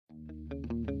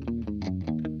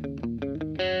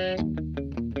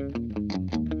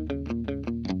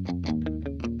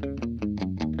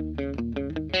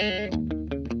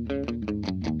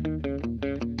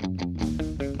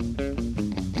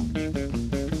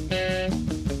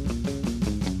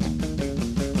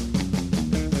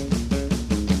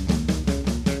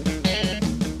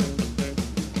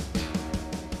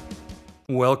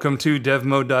Welcome to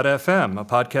DevMode.fm, a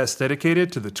podcast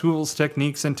dedicated to the tools,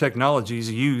 techniques, and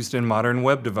technologies used in modern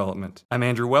web development. I'm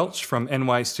Andrew Welch from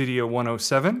NY Studio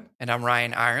 107. And I'm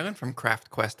Ryan Ireland from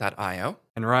CraftQuest.io.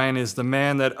 And Ryan is the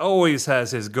man that always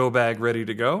has his go bag ready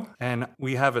to go. And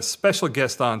we have a special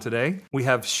guest on today. We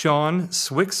have Sean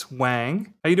Swix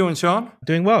Wang. How you doing, Sean?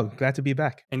 Doing well. Glad to be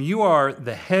back. And you are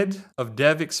the head of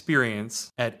dev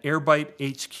experience at Airbyte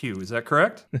HQ. Is that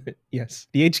correct? Yes.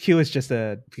 The HQ is just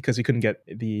because we couldn't get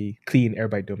the clean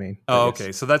Airbyte domain. Oh, okay.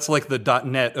 Yes. So that's like the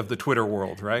 .NET of the Twitter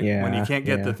world, right? Yeah. When you can't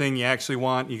get the thing you actually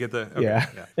want, you get the... Okay,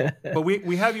 yeah. But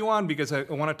we have you on because I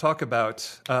want to talk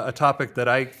about a topic that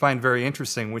I find very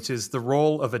interesting, which is the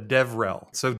role of a DevRel.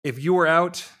 So if you were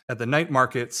out at the night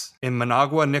markets in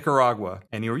Managua, Nicaragua,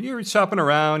 and you were shopping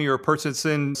around, you were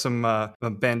purchasing some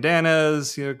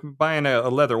bandanas, buying a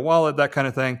leather wallet, that kind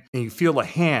of thing, and you feel a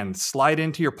hand slide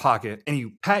into your pocket, and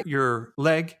you pat your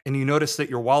leg, and you notice that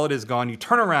your wallet is gone. You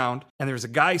turn around, and there's a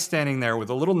guy standing there with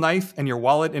a little knife and your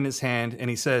wallet in his hand, and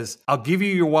he says, "I'll give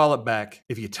you your wallet back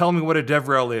if you tell me what a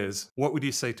DevRel is." What would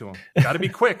you say to him? Got to be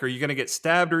quick, or you're going to get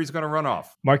stabbed, or he's going to run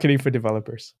off. Marketing for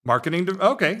developers.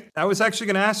 Okay. I was actually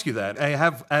going to ask you that. I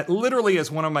have literally as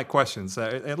one of my questions,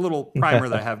 a little primer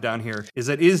that I have down here, is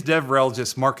DevRel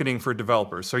just marketing for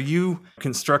developers? Are you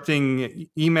constructing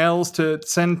emails to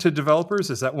send to developers?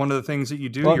 Is that one of the things that you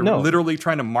do? Well, You're no. literally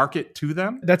trying to market to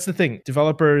them? That's the thing.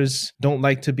 Developers don't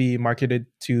like to be marketed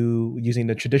to using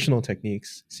the traditional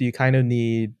techniques. So you kind of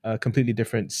need a completely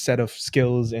different set of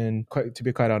skills and, to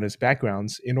be quite honest,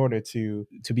 backgrounds in order to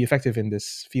be effective in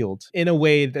this field. In a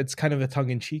way, that's kind of a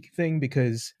tongue-in-cheek thing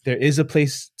because there is a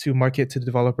place to market to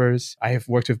developers. I have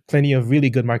worked with plenty of really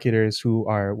good marketers who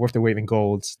are worth their weight in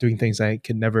gold, doing things I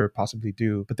could never possibly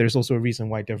do. But there's also a reason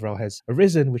why DevRel has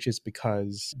arisen, which is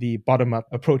because the bottom-up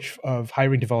approach of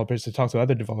hiring developers to talk to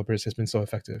other developers has been so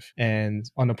effective. And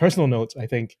on a personal note, I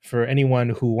think for anyone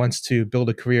who wants to build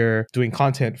a career doing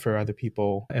content for other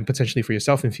people and potentially for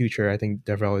yourself in future, I think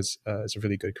DevRel is a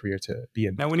really good career to be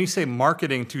in. Now, when you say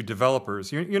marketing to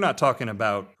developers, you're not talking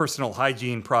about personal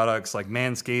hygiene products like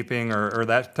manscaping or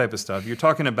that type of stuff. You're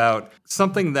talking about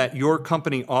something that your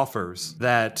company offers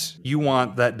that you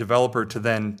want that developer to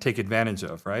then take advantage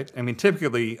of, right? I mean,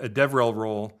 typically a DevRel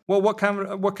role, well, what kind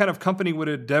of company would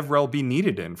a DevRel be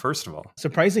needed in, first of all?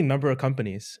 Surprising number of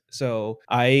companies. So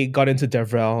I got into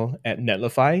DevRel at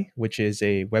Netlify, which is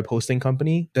a web hosting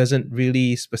company. Doesn't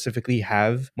really specifically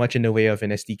have much in the way of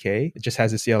an SDK. It just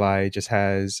has a CLI, just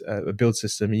has a build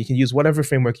system, and you can use whatever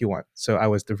framework you want. So I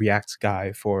was the React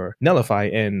guy for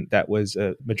Netlify, and that was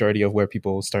a majority of where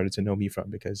people started to know me from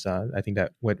because I think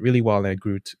that went really well and I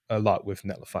grew a lot with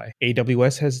Netlify.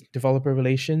 AWS has developer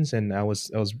relations, and I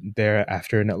was there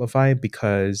after Netlify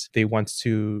because they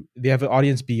have an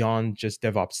audience beyond just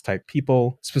DevOps type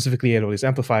people. Specifically at AWS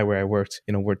Amplify, where I worked,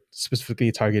 we're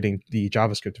specifically targeting the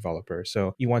JavaScript developer.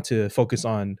 So you want to focus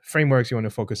on frameworks, you want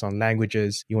to focus on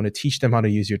languages, you want to teach them how to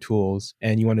use your tools,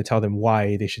 and you want to tell them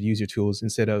why they should use your tools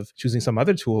instead of choosing some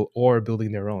other tool or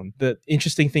building their own. The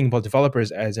interesting thing about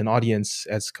developers as an audience,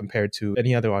 as compared to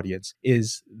any other audience,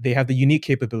 is they have the unique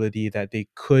capability that they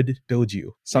could build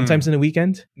you. Sometimes in a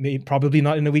weekend, probably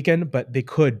not in a weekend, but they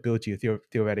could build you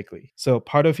theoretically. So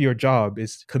part of your job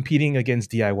is competing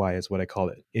against DIY, is what I call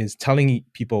it, is telling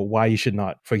people why you should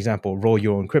not, for example, roll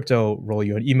your own crypto, roll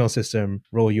your own email system,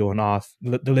 roll your own auth.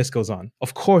 The list goes on.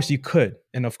 Of course you could.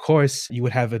 And of course, you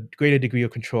would have a greater degree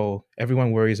of control.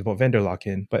 Everyone worries about vendor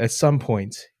lock-in. But at some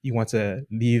point, you want to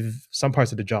leave some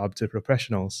parts of the job to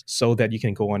professionals so that you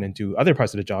can go on and do other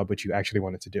parts of the job which you actually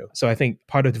wanted to do. So I think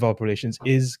part of developer relations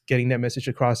is getting that message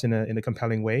across in a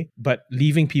compelling way, but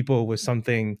leaving people with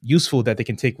something useful that they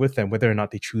can take with them, whether or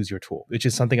not they choose your tool, which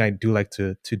is something I do like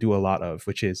to do a lot of,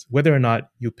 which is whether or not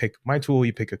you pick my tool,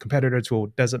 you pick a competitor tool,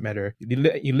 doesn't matter.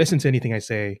 You listen to anything I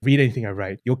say, read anything I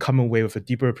write, you'll come away with a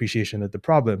deeper appreciation of the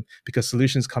problem because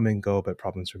solutions come and go, but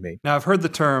problems remain. Now, I've heard the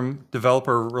term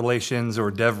developer relations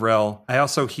or DevRel. I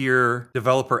also hear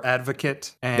developer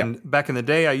advocate. And back in the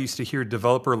day, I used to hear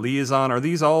developer liaison. Are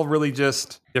these all really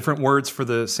just different words for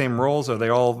the same roles? Are they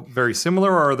all very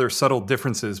similar, or are there subtle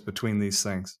differences between these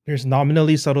things? There's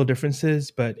nominally subtle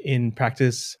differences, but in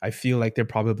practice, I feel like they're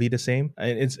probably the same.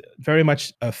 And it's very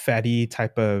much a fatty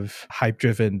type of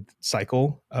hype-driven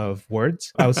cycle of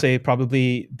words. I would say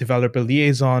probably developer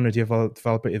liaison or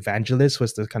developer evangelist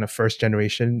was the kind of first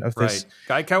generation of this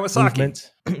Guy Kawasaki.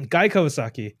 movement. Guy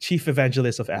Kawasaki, chief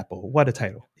evangelist of Apple. What a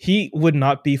title. He would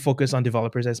not be focused on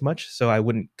developers as much, so I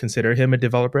wouldn't consider him a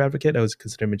developer advocate. I would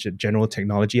consider him a general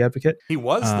technology advocate. He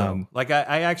was, though. Like,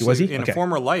 I actually, in a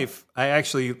former life, I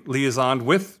actually liaisoned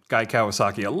with Guy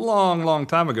Kawasaki a long, long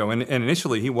time ago, and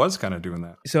initially he was kind of doing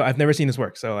that. So I've never seen his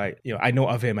work, so I know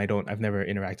of him. I've never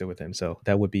interacted with him, so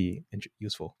that would be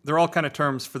useful. They're all kind of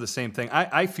terms for the same thing.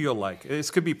 I feel like,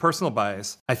 this could be personal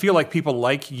bias, I feel like people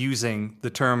like using the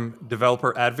term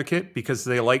developer advocate because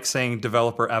they like saying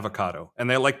developer avocado, and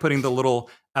they like putting the little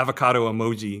avocado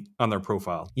emoji on their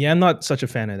profile. Yeah, I'm not such a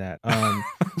fan of that.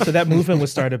 So that movement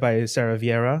was started by Sarah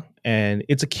Vieira, and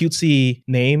it's a cutesy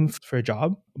name for a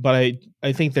job. But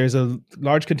I think there's a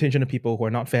large contingent of people who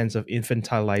are not fans of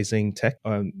infantilizing tech,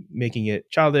 making it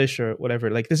childish or whatever.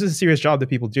 Like, this is a serious job that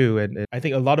people do. And I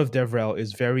think a lot of DevRel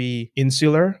is very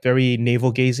insular, very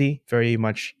navel-gazy, very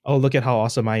much, oh, look at how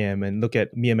awesome I am. And look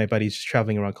at me and my buddies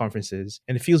traveling around conferences.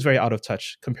 And it feels very out of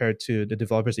touch compared to the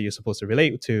developers that you're supposed to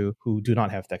relate to who do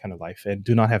not have that kind of life and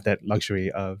do not have that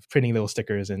luxury of printing little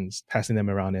stickers and passing them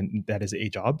around. And that is a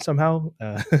job somehow.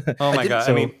 Oh my God.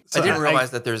 I didn't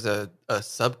realize that there's a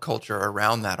subculture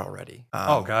around that already.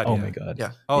 Oh God. Oh my God.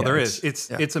 Yeah. Oh, yeah, there is.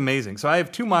 It's amazing. So I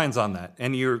have two minds on that,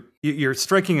 and you're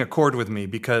striking a chord with me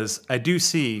because I do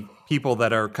see people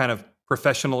that are kind of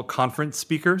professional conference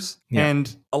speakers. Yeah.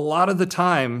 And a lot of the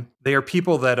time they are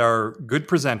people that are good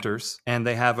presenters and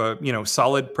they have a,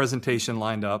 solid presentation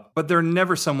lined up, but they're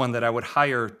never someone that I would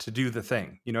hire to do the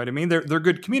thing. You know what I mean? They're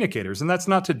good communicators. And that's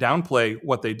not to downplay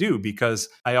what they do, because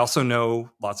I also know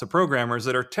lots of programmers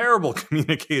that are terrible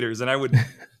communicators, and I would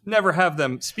never have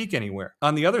them speak anywhere.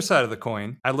 On the other side of the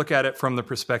coin, I look at it from the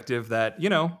perspective that,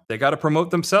 they got to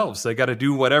promote themselves. They got to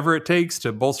do whatever it takes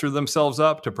to bolster themselves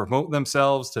up, to promote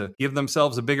themselves, to give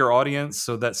themselves a bigger audience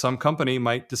so that some company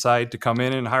might decide to come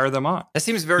in and hire them on. That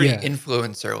seems very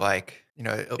influencer-like.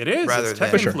 It is. It's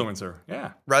tech influencer.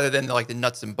 Yeah. Rather than like the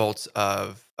nuts and bolts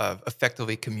of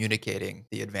effectively communicating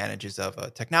the advantages of a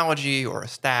technology or a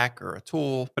stack or a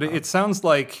tool. But it sounds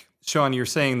like, Sean, you're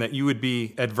saying that you would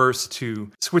be adverse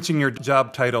to switching your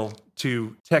job title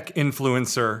to tech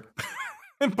influencer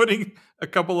and putting a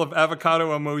couple of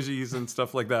avocado emojis and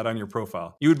stuff like that on your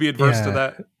profile. You would be adverse to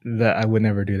that? That I would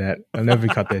never do that. I'll never be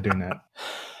caught there doing that.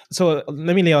 So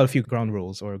let me lay out a few ground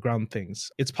rules or ground things.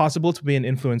 It's possible to be an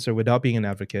influencer without being an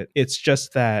advocate. It's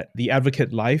just that the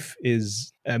advocate life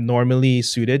is abnormally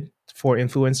suited for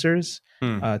influencers.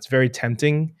 It's very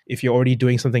tempting if you're already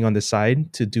doing something on the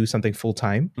side to do something full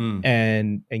time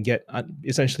and get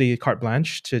essentially carte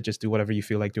blanche to just do whatever you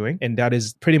feel like doing. And that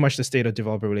is pretty much the state of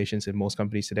developer relations in most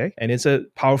companies today. And it's a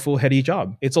powerful, heady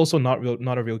job. It's also not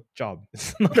a real job.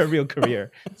 It's not a real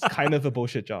career. It's kind of a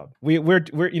bullshit job. We're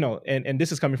and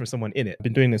this is coming from someone in it. I've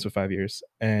been doing this for 5 years.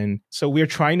 And so we're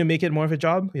trying to make it more of a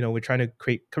job. We're trying to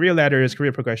create career ladders,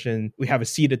 career progression. We have a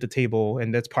seat at the table,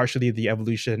 and that's partially the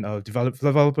evolution of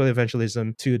developer evangelism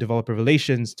to developer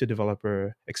relations to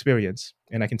developer experience.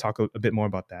 And I can talk a bit more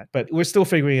about that. But we're still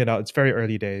figuring it out. It's very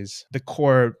early days. The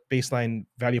core baseline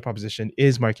value proposition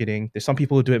is marketing. There's some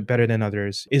people who do it better than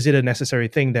others. Is it a necessary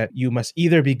thing that you must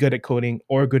either be good at coding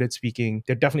or good at speaking?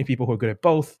 There are definitely people who are good at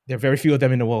both. There are very few of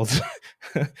them in the world.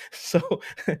 So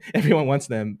everyone wants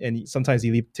them. And sometimes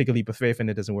you take a leap of faith and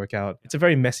it doesn't work out. It's a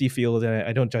very messy field, and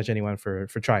I don't judge anyone for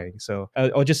trying. So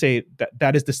I'll just say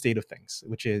that is the state of things,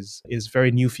 which is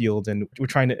very new field. And we're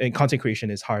trying to, and content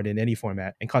creation is hard in any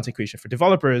format. And content creation for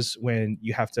developers, when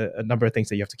you have a number of things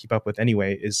that you have to keep up with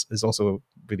anyway, is also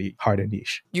really hard and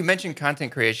niche. You mentioned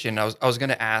content creation. I was going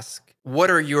to ask,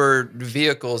 what are your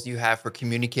vehicles you have for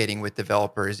communicating with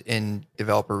developers in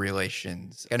developer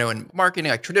relations? I know in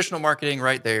marketing, like traditional marketing,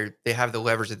 right? They have the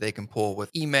levers that they can pull with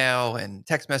email and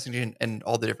text messaging and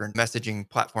all the different messaging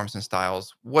platforms and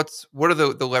styles. What are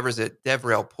the levers that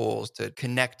DevRel pulls to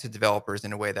connect to developers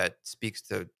in a way that speaks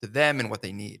to them and what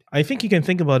they need? I think you can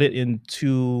think about it in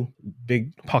two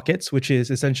big pockets, which is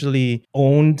essentially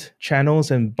owned channels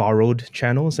and borrowed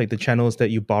channels, like the channels that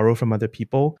you borrow from other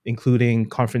people, including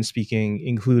conference speaking,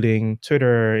 including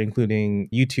Twitter, including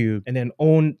YouTube. And then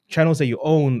channels that you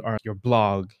own are your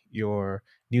blog, your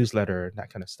newsletter,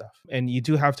 that kind of stuff. And you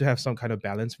do have to have some kind of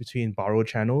balance between borrowed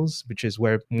channels, which is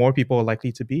where more people are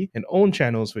likely to be, and own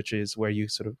channels, which is where you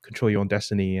sort of control your own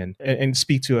destiny and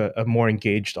speak to a more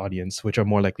engaged audience, which are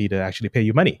more likely to actually pay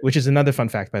you money, which is another fun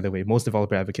fact, by the way. Most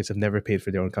developer advocates have never paid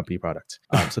for their own company product.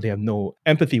 So they have no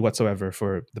empathy whatsoever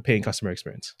for the paying customer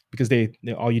experience, because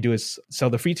all you do is sell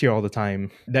the free tier all the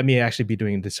time. That may actually be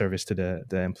doing a disservice to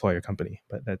the employer company,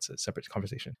 but that's a separate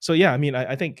conversation. So yeah, I mean,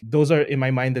 I think those are, in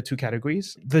my mind, the two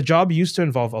categories. The job used to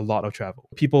involve a lot of travel.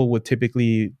 People would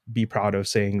typically be proud of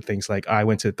saying things like, I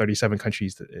went to 37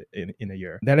 countries in a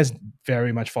year. That has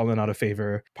very much fallen out of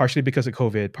favor, partially because of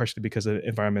COVID, partially because of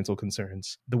environmental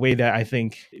concerns. The way that I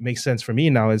think it makes sense for me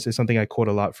now is something I quote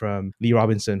a lot from Lee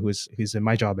Robinson, who's in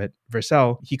my job at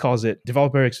Vercel. He calls it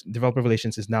developer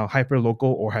relations is now hyper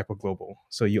local or hyper global.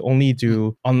 So you only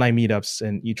do online meetups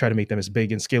and you try to make them as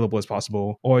big and scalable as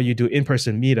possible, or you do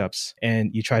in-person meetups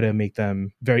and you try to make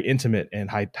them very intimate and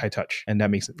high touch. And that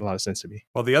makes a lot of sense to me.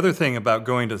 Well, the other thing about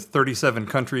going to 37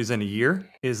 countries in a year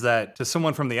is that to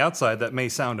someone from the outside, that may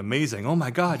sound amazing. Oh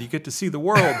my God, you get to see the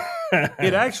world.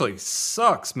 It actually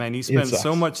sucks, man. You spend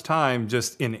so much time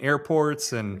just in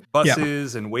airports and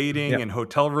buses and waiting and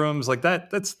hotel rooms like that.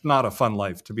 That's not a fun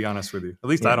life, to be honest with you. At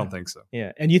least I don't think so.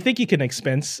 Yeah. And you think you can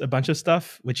expense a bunch of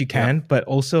stuff, which you can, but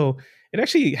also it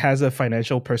actually has a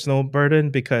financial personal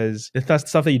burden, because the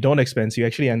stuff that you don't expense, you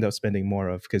actually end up spending more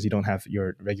of, because you don't have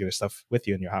your regular stuff with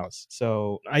you in your house.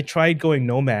 So I tried going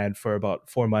nomad for about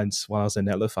 4 months while I was in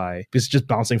Netlify, just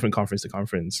bouncing from conference to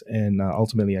conference. And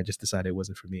ultimately, I just decided it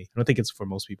wasn't for me. I don't think it's for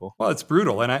most people. Well, it's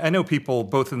brutal. And I know people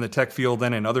both in the tech field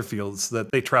and in other fields that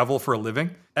they travel for a living.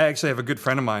 I actually have a good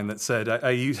friend of mine that said,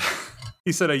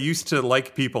 he said, I used to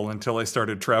like people until I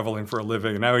started traveling for a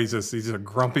living. And now he's a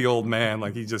grumpy old man.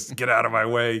 Like, he just get out of my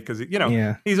way, because,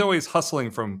 he's always hustling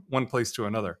from one place to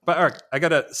another. But Eric, I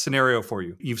got a scenario for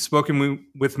you. You've spoken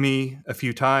with me a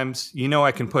few times. You know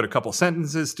I can put a couple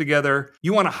sentences together.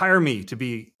 You want to hire me to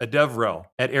be a DevRel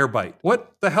at Airbyte.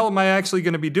 What the hell am I actually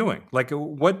going to be doing? Like,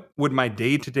 what would my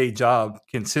day-to-day job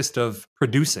consist of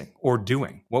producing or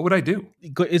doing? What would I do?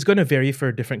 It's going to vary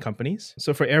for different companies.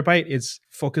 So for Airbyte, it's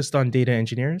focused on data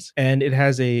engineers, and it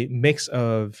has a mix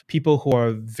of people who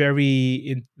are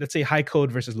let's say, high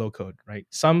code versus low code, right?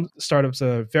 Some startups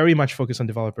are very much focused on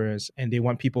developers and they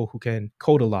want people who can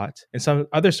code a lot. And some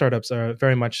other startups are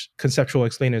very much conceptual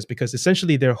explainers, because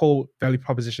essentially their whole value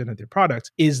proposition of their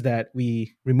product is that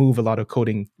we remove a lot of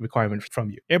coding requirement from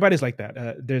you. Airbyte is like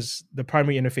that. There's the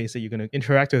primary interface that you're going to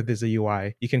interact with is the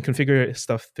UI. You can configure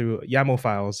stuff through YAML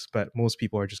files, but most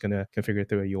people are just going to configure it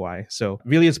through a UI. So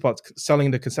really it's about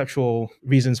selling the conceptual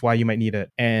reasons why you might need it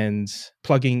and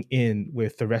plugging in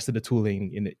with the rest of the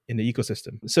tooling in the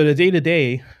ecosystem. So the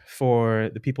day-to-day for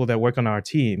the people that work on our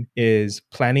team is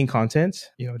planning content,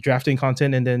 drafting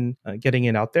content, and then getting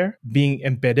it out there, being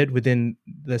embedded within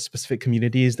the specific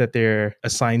communities that they're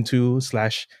assigned to /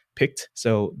 picked.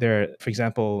 So there, for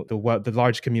example, the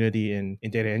large community in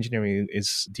data engineering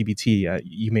is DBT.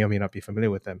 You may or may not be familiar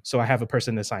with them. So I have a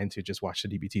person assigned to just watch the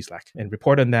DBT Slack and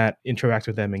report on that, interact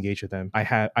with them, engage with them.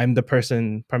 I'm the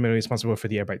person primarily responsible for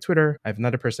the Airbyte Twitter. I have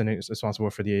another person who's responsible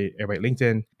for the Airbyte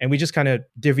LinkedIn. And we just kind of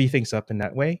divvy things up in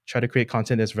that way, try to create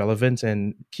content that's relevant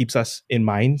and keeps us in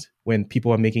mind when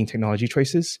people are making technology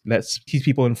choices. Let's keep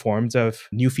people informed of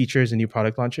new features and new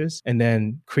product launches, and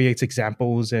then creates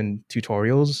examples and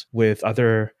tutorials with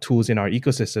other tools in our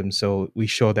ecosystem, so we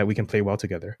show that we can play well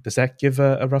together. Does that give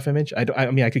a rough image?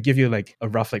 I mean, I could give you like a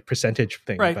rough percentage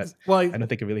thing, right? But I don't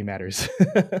think it really matters.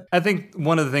 I think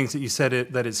one of the things that you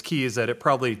said that is key is that it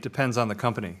probably depends on the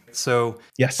company. So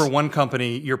yes, for one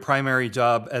company, your primary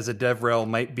job as a DevRel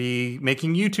might be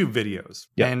making YouTube videos.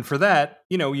 Yep. And for that,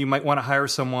 you might want to hire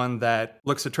someone that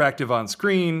looks attractive on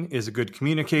screen, is a good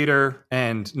communicator,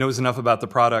 and knows enough about the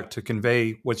product to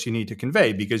convey what you need to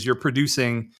convey, because you're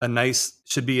producing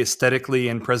should be aesthetically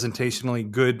and presentationally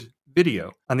good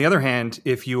video. On the other hand,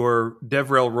 if your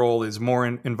DevRel role is more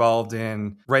involved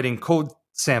in writing code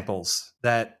samples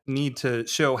that need to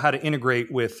show how to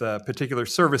integrate with particular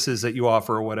services that you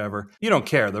offer or whatever, you don't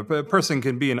care. The person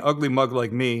can be an ugly mug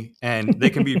like me, and they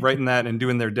can be writing that and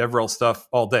doing their DevRel stuff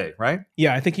all day, right?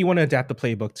 Yeah, I think you want to adapt the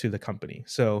playbook to the company.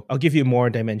 So I'll give you more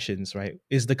dimensions, right?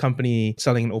 Is the company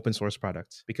selling an open source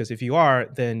product? Because if you are,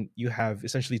 then you have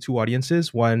essentially two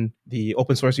audiences. One, the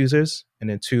open source users, and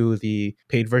then two, the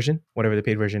paid version, whatever the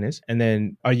paid version is. And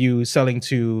then are you selling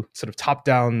to sort of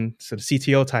top-down sort of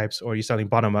CTO types, or are you selling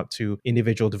bottom-up to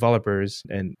individual developers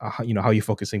and how you're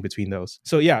focusing between those.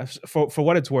 So yeah, for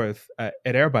what it's worth, at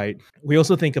Airbyte, we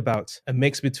also think about a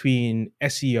mix between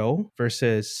SEO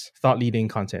versus thought leading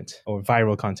content or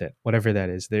viral content, whatever that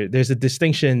is. There's a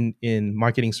distinction in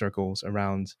marketing circles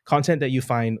around content that you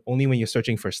find only when you're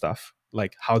searching for stuff,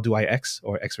 like how do I X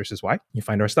or X versus Y. You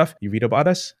find our stuff, you read about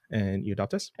us, and you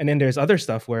adopt us. And then there's other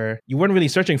stuff where you weren't really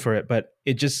searching for it, but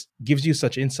it just gives you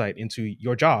such insight into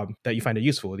your job that you find it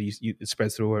useful. It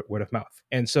spreads through word of mouth.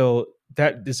 And so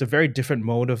that is a very different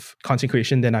mode of content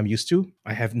creation than I'm used to.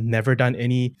 I have never done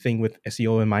anything with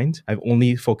SEO in mind. I've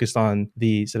only focused on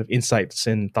the sort of insights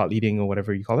and thought leading or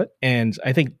whatever you call it. And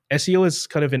I think SEO is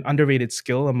kind of an underrated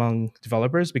skill among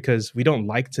developers because we don't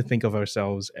like to think of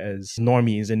ourselves as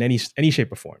normies in any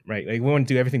shape or form, right? Like we want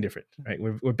to do everything different, right?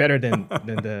 We're better than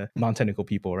the non-technical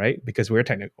people, right? Because we're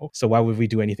technical. So why would we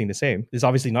do anything the same? It's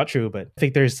obviously not true, but I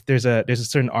think there's a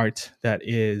certain art that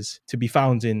is to be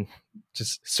found in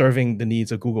just serving the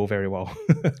needs of Google very well.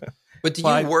 But do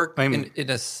you work in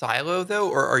a silo though,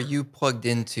 or are you plugged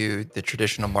into the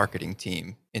traditional marketing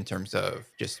team in terms of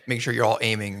just make sure you're all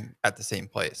aiming at the same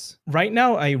place? Right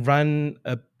now, I run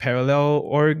a parallel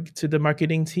org to the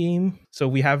marketing team. So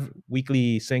we have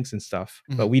weekly syncs and stuff,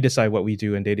 but we decide what we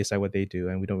do and they decide what they do,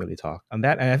 and we don't really talk on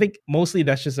that. And I think mostly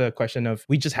that's just a question of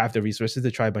we just have the resources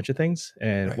to try a bunch of things,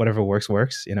 and whatever works.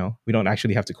 We don't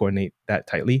actually have to coordinate that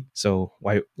tightly. So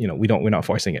why, we're not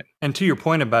forcing it. And to your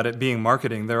point about it being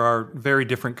marketing, there are very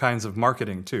different kinds of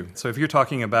marketing too. So if you're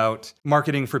talking about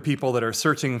marketing for people that are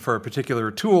searching for a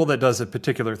particular tool that does a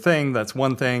particular thing, that's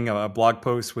one thing. A blog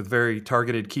post with very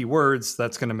targeted keywords,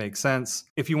 that's going to make sense.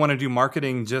 If you want to do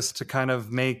marketing just to kind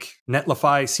of make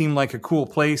Netlify seem like a cool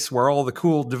place where all the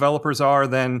cool developers are,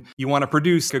 then you want to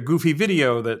produce a goofy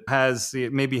video that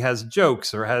maybe has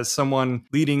jokes or has someone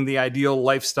leading the ideal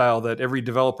lifestyle that every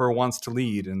developer wants to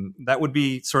lead. And that would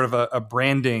be sort of a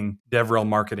branding DevRel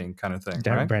marketing kind of thing,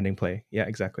 right? Branding play. Yeah,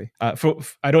 exactly. I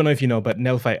don't know if you know, but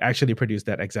Netlify actually produced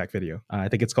that exact video. I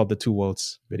think it's called the Two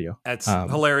Worlds video. That's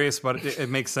hilarious, but it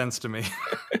makes sense to me.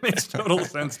 It makes total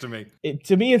sense to me.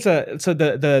 To me,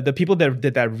 the people that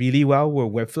did that really well were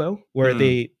Webflow, where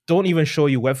they don't even show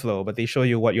you Webflow, but they show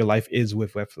you what your life is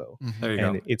with Webflow. There you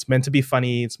go. It's meant to be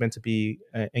funny. It's meant to be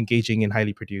engaging and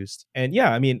highly produced. And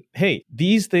yeah, I mean, hey,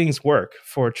 these things work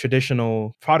for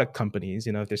traditional product companies.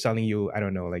 If they're selling you, I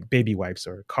don't know, like baby wipes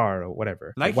or a car or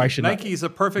whatever. Nike is a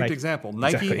perfect example.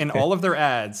 Nike in all of their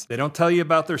ads, they don't tell you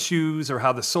about their shoes or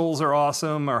how the soles are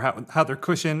awesome or how they're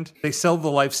cushioned. They sell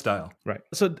the lifestyle. Right.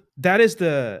 So that is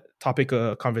the topic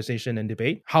of conversation and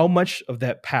debate. How much of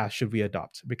that path should we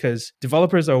adopt? Because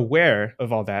developers are aware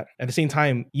of all that. At the same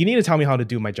time, you need to tell me how to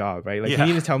do my job, right? Like you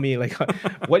need to tell me like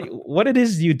what it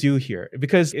is you do here.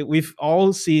 Because we've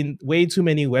all seen way too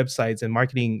many websites and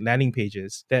marketing landing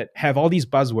pages that have all these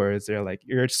buzzwords. They're like,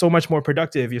 you're so much more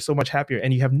productive, you're so much happier,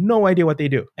 and you have no idea what they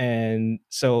do. And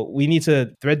so we need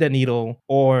to thread that needle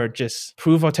or just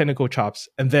prove our technical chops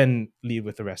and then lead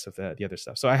with the rest of the other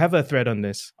stuff. So I have a thread on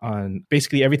this, on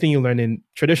basically everything you learn in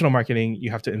traditional marketing,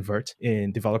 you have to invert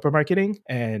in developer marketing.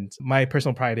 And my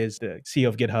personal pride is the CEO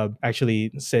of GitHub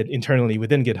actually said internally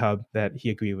within GitHub that he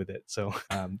agreed with it. So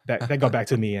that got back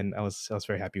to me, and I was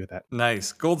very happy with that.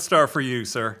 Nice. Gold star for you,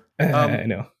 sir. I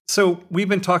know. So we've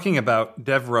been talking about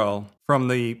DevRel from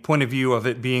the point of view of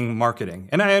it being marketing.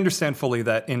 And I understand fully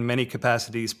that in many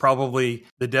capacities, probably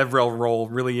the DevRel role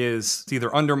really is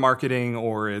either under marketing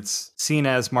or it's seen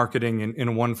as marketing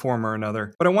in one form or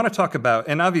another. But I want to talk about,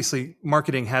 and obviously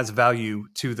marketing has value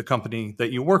to the company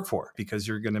that you work for because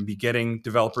you're going to be getting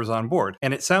developers on board.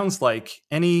 And it sounds like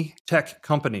any tech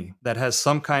company that has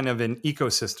some kind of an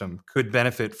ecosystem could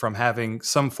benefit from having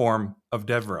some form of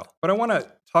DevRel. But I want to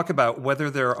talk about whether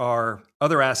there are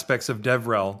other aspects of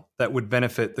DevRel that would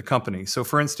benefit the company. So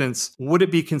for instance, would it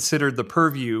be considered the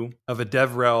purview of a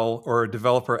DevRel or a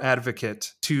developer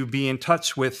advocate to be in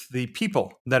touch with the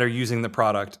people that are using the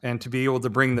product and to be able to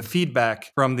bring the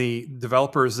feedback from the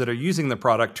developers that are using the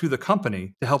product to the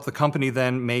company to help the company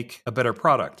then make a better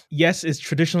product? Yes, it's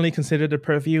traditionally considered a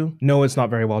purview. No, it's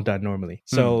not very well done normally.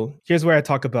 So here's where I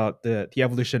talk about the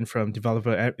evolution from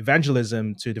developer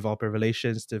evangelism to developer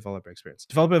relations to developer experience.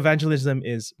 Developer evangelism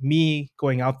is me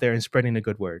going out there and spreading the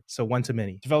good word. So one to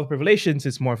many. Developer relations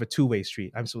is more of a two-way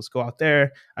street. I'm supposed to go out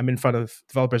there. I'm in front of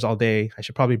developers all day. I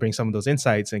should probably bring some of those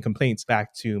insights and complaints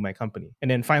back to my company. And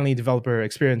then finally, developer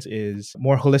experience is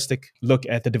more holistic look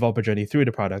at the developer journey through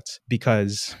the product.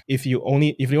 Because if the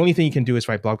only thing you can do is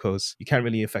write blog posts, you can't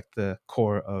really affect the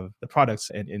core of the products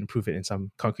and improve it in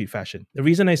some concrete fashion. The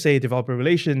reason I say developer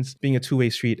relations being a two-way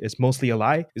street is mostly a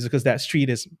lie is because that street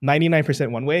is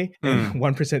 99% one way and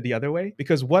 1% the other way.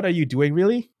 Because what are you doing doing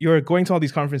really? You're going to all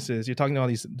these conferences, you're talking to all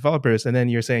these developers, and then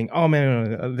you're saying, oh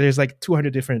man, no, there's like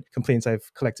 200 different complaints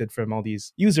I've collected from all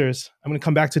these users. I'm going to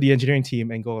come back to the engineering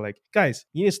team and go like, guys,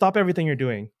 you need to stop everything you're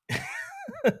doing.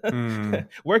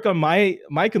 Work on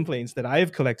my complaints that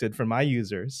I've collected from my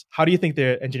users. How do you think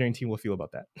their engineering team will feel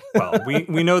about that? Well,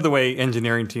 we know the way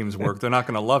engineering teams work. They're not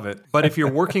going to love it. But if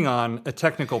you're working on a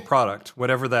technical product,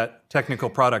 whatever that technical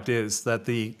product is, that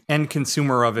the end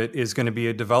consumer of it is going to be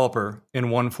a developer in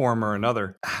one form or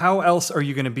another, how else are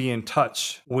you going to be in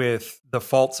touch with the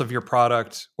faults of your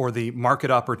product or the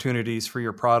market opportunities for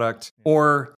your product?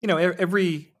 Or,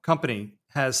 every company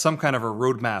has some kind of a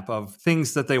roadmap of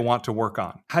things that they want to work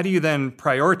on. How do you then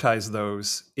prioritize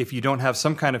those if you don't have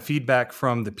some kind of feedback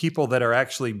from the people that are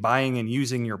actually buying and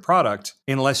using your product,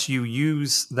 unless you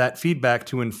use that feedback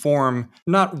to inform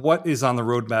not what is on the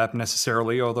roadmap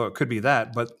necessarily, although it could be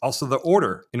that, but also the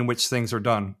order in which things are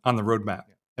done on the roadmap?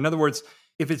 In other words,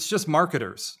 if it's just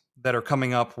marketers that are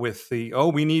coming up with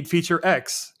we need feature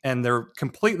X, and they're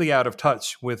completely out of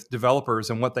touch with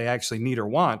developers and what they actually need or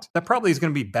want, that probably is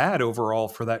going to be bad overall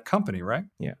for that company, right?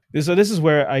 Yeah. So this is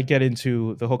where I get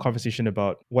into the whole conversation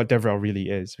about what DevRel really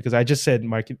is, because I just said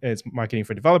it's marketing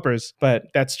for developers, but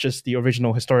that's just the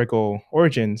original historical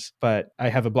origins. But I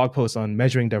have a blog post on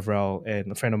measuring DevRel,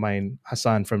 and a friend of mine,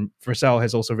 Hassan from Vercel,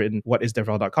 has also written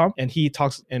whatistevrel.com, and he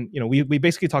talks, and we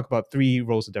basically talk about three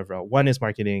roles of DevRel. One is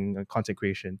marketing and content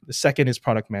creation. The second is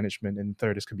product management, and the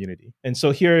third is community. And so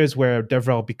here is where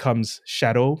DevRel becomes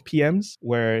shadow PMs,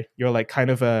 where you're like kind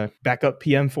of a backup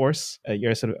PM force.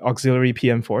 You're a sort of auxiliary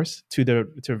PM force to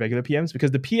regular PMs,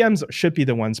 because the PMs should be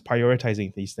the ones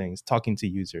prioritizing these things, talking to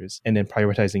users, and then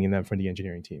prioritizing them for the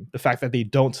engineering team. The fact that they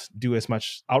don't do as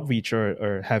much outreach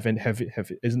or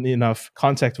isn't enough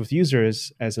contact with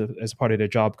users as a part of their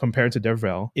job compared to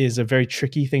DevRel is a very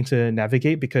tricky thing to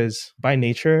navigate, because by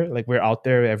nature, like, we're out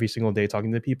there every single day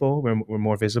talking to people. We're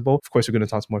more visible. Of course, we're going to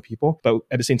talk to more people, but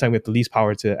at the same time, we have the least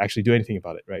power to actually do anything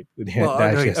about it, right? Well,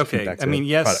 okay. I mean,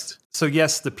 yes. Product. So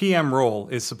yes, the PM role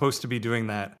is supposed to be doing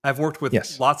that. I've worked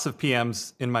with lots of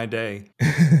PMs in my day.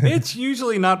 It's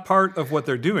usually not part of what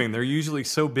they're doing. They're usually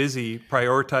so busy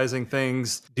prioritizing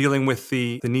things, dealing with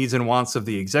the needs and wants of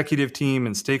the executive team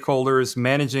and stakeholders,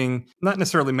 not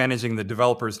necessarily managing the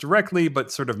developers directly,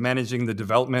 but sort of managing the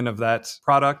development of that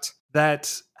product,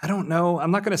 that I don't know.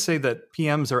 I'm not going to say that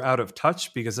PMs are out of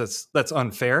touch, because that's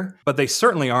unfair, but they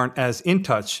certainly aren't as in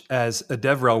touch as a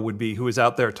DevRel would be, who is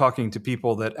out there talking to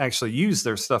people that actually use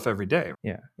their stuff every day.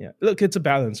 Yeah. Look, it's a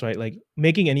balance, right? Like,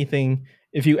 making anything,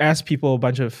 if you ask people a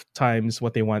bunch of times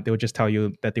what they want, they would just tell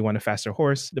you that they want a faster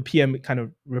horse. The PM kind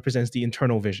of represents the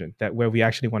internal vision, that where we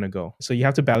actually want to go. So you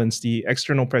have to balance the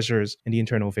external pressures and the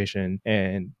internal vision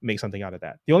and make something out of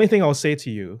that. The only thing I'll say to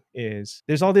you is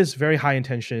there's all these very high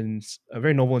intentions,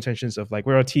 very noble intentions of like,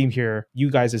 we're a team here.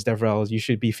 You guys as DevRels, you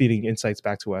should be feeding insights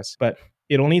back to us. But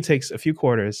it only takes a few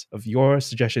quarters of your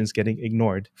suggestions getting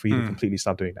ignored for you to completely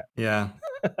stop doing that. Yeah.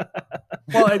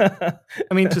 Well,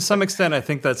 I mean, to some extent, I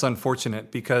think that's unfortunate,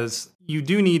 because you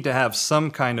do need to have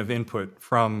some kind of input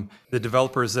from the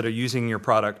developers that are using your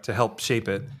product to help shape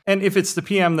it. And if it's the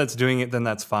PM that's doing it, then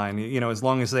that's fine, as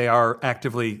long as they are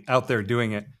actively out there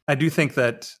doing it. I do think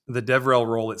that the DevRel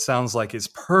role, it sounds like, is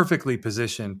perfectly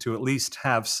positioned to at least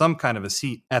have some kind of a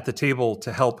seat at the table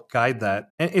to help guide that.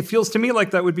 And it feels to me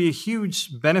like that would be a huge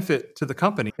benefit to the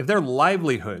company. If their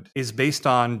livelihood is based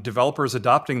on developers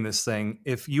adopting this thing,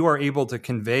 if you are able to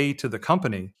convey to the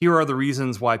company, here are the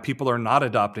reasons why people are not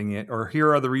adopting it, or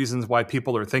here are the reasons why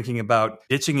people are thinking about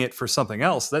ditching it for something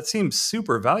else, that seems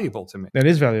super valuable to me. That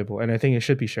is valuable, and I think it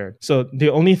should be shared. So the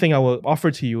only thing I will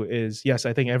offer to you is, yes,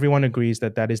 I think everyone agrees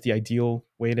that is the ideal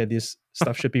way that this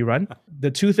stuff should be run.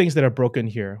 The two things that are broken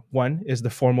here, one is the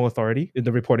formal authority in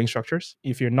the reporting structures.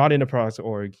 If you're not in the product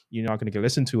org, you're not going to get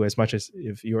listened to as much as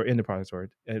if you're in the product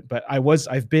org. But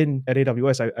I've been at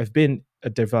AWS, I've been a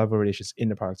developer relations in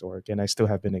the product org, and I still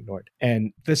have been ignored.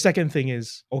 And the second thing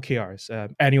is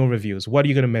OKRs, annual reviews. What are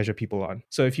you going to measure people on?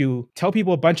 So if you tell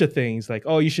people a bunch of things like,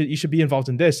 oh, you should be involved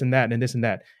in this and that and this and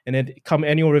that, and then come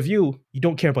annual review, you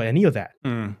don't care about any of that.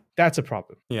 That's a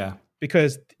problem. Yeah.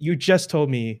 Because you just told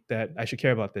me that I should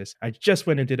care about this. I just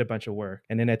went and did a bunch of work.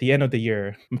 And then at the end of the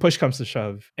year, when push comes to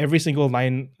shove, every single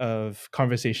line of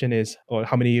conversation is, or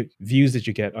how many views did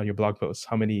you get on your blog posts?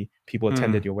 How many people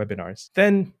attended your webinars?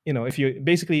 Then, if you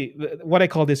basically, what I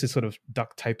call this is sort of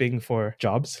duck typing for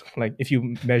jobs. Like, if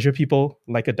you measure people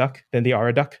like a duck, then they are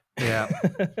a duck. Yeah.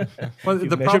 Well, You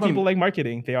the measure problem, people like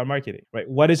marketing, they are marketing, right?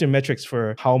 What is your metrics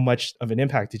for how much of an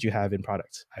impact did you have in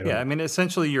products? I don't yeah, know. I mean,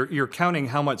 essentially, you're counting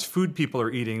how much food people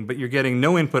are eating, but you're getting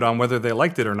no input on whether they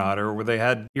liked it or not, or whether they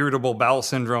had irritable bowel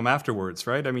syndrome afterwards,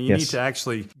 right? I mean, you need Yes. to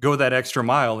actually go that extra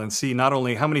mile and see not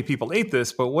only how many people ate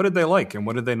this, but what did they like and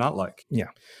what did they not like. Yeah.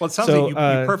 Well, it sounds like you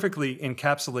perfectly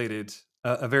encapsulated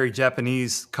a very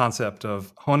Japanese concept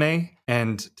of hone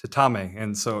and tatame.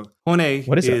 And so hone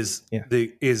what is that? is Yeah.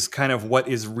 is kind of what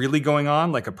is really going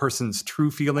on, like a person's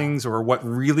true feelings or what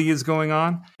really is going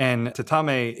on. And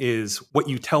tatame is what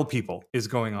you tell people is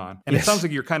going on. And Yes. it sounds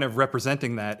like you're kind of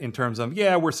representing that in terms of,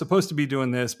 yeah, we're supposed to be doing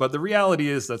this, but the reality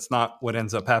is that's not what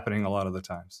ends up happening a lot of the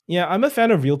times. Yeah, I'm a fan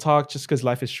of real talk just because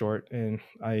life is short and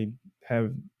I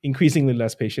have increasingly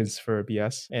less patience for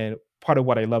BS. And part of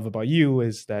what I love about you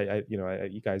is that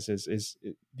you guys is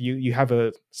you have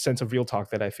a sense of real talk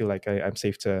that I feel like I'm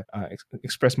safe to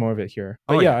express more of it here.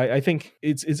 But I think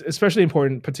it's especially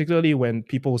important, particularly when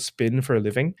people spin for a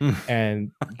living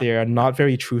and they are not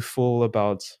very truthful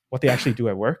about what they actually do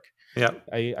at work. Yeah.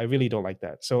 I really don't like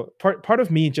that. So part of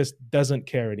me just doesn't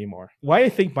care anymore. Why I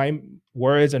think my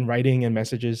words and writing and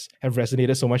messages have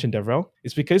resonated so much in DevRel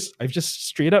is because I've just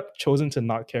straight up chosen to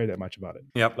not care that much about it.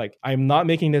 Yep. Like, I'm not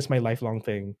making this my lifelong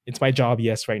thing. It's my job,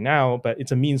 yes, right now, but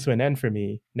it's a means to an end for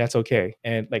me. That's okay.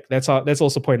 And like that's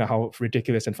also point out how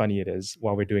ridiculous and funny it is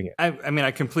while we're doing it. I mean,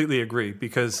 I completely agree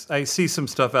because I see some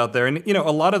stuff out there, and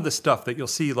a lot of the stuff that you'll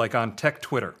see like on tech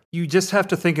Twitter, you just have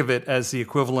to think of it as the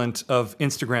equivalent of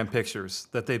Instagram pictures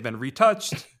that they've been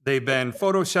retouched, they've been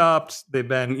photoshopped, they've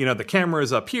been, the camera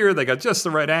is up here, they got just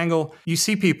the right angle. You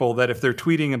see people that if they're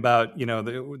tweeting about,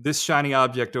 this shiny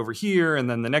object over here, and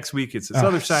then the next week it's this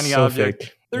other shiny object.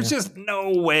 Fake. There's just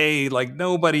no way, like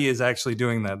nobody is actually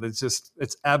doing that.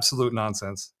 It's absolute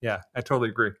nonsense. Yeah, I totally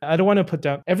agree. I don't want to put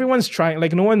down, everyone's trying,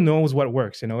 like no one knows what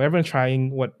works, everyone's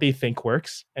trying what they think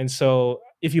works. And so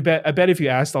I bet if you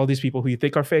asked all these people who you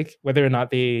think are fake, whether or not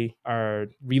they are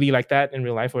really like that in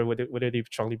real life or whether they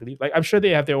strongly believe, like I'm sure they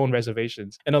have their own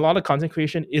reservations. And a lot of content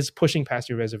creation is pushing past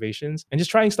your reservations and just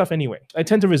trying stuff anyway. I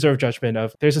tend to reserve judgment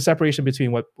of there's a separation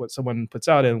between what someone puts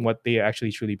out and what they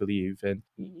actually truly believe. And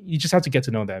you just have to get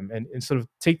to know them and sort of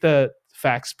take the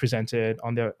facts presented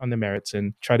on the merits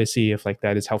and try to see if like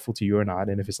that is helpful to you or not.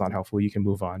 And if it's not helpful, you can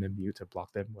move on and mute or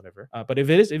block them, whatever. But if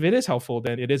it is helpful,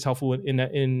 then it is helpful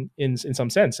in some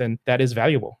sense, and that is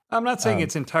valuable. I'm not saying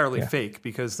it's entirely fake,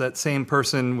 because that same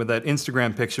person with that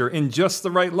Instagram picture in just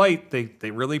the right light,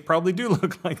 they really probably do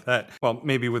look like that. Well,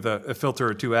 maybe with a filter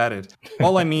or two added.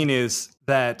 All I mean is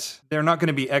that they're not going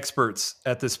to be experts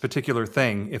at this particular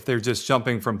thing if they're just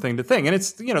jumping from thing to thing. And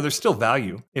it's, there's still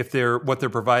value if what they're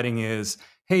providing is,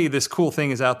 hey, this cool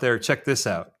thing is out there, check this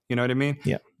out. You know what I mean?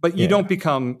 Yeah. But you don't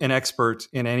become an expert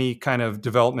in any kind of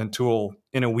development tool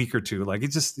in a week or two. Like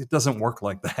it doesn't work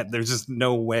like that. There's just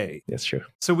no way. That's true.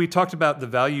 So we talked about the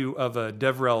value of a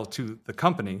DevRel to the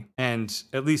company. And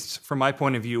at least from my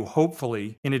point of view,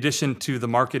 hopefully, in addition to the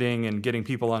marketing and getting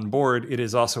people on board, it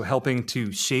is also helping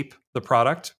to shape the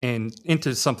product and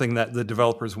into something that the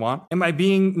developers want. Am I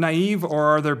being naive, or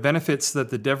are there benefits that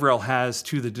the DevRel has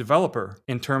to the developer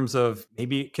in terms of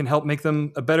maybe it can help make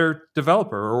them a better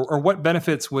developer? Or what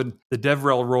benefits would the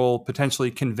DevRel role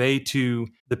potentially convey to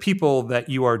the people that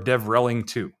you are DevReling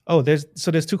to? Oh, there's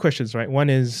two questions, right? One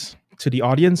is to the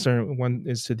audience, or one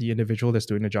is to the individual that's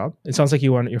doing the job. It sounds like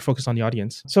you're focused on the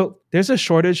audience. So there's a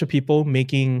shortage of people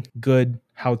making good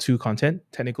how-to content,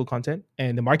 technical content,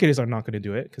 and the marketers are not going to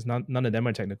do it because none of them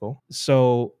are technical.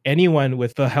 So anyone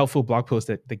with a helpful blog post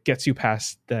that gets you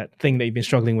past that thing that you've been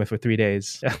struggling with for 3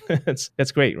 days,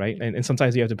 that's great, right? And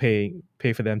sometimes you have to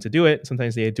pay for them to do it.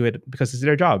 Sometimes they do it because it's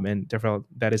their job. And DevRel,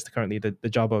 that is currently the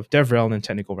job of DevRel and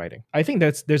technical writing. I think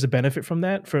there's a benefit from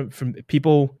that, from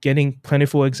people getting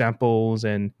plentiful examples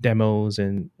and demos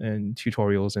and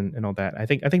tutorials and all that. I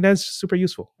think that's super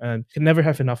useful. And you can never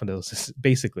have enough of those,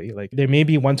 basically. Like there may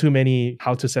be one too many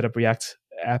how to set up React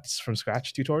apps from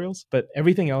scratch tutorials, but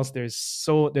everything else, there's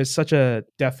such a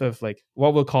depth of like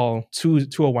what we'll call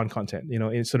 201 content,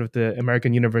 in sort of the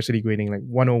American university grading. Like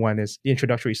 101 is the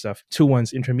introductory stuff,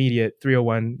 201's intermediate,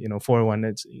 301, 401,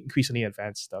 it's increasingly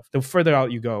advanced stuff. The further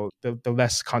out you go, the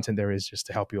less content there is just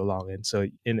to help you along. And so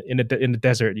in the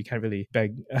desert, you can't really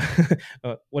beg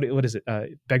what is it,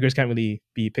 beggars can't really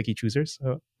be picky choosers.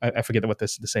 I forget what the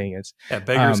saying is. Yeah,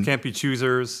 beggars can't be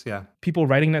choosers. Yeah, people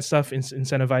writing that stuff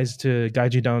incentivized to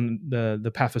guide you down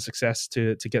the path of success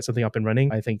to get something up and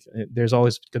running. I think there's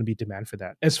always going to be demand for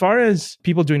that. As far as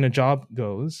people doing a job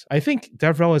goes, I think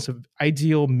DevRel is an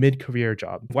ideal mid-career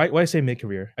job. Why I say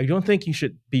mid-career? I don't think you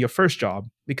should be your first job,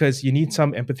 because you need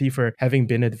some empathy for having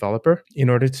been a developer in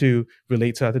order to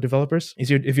relate to other developers.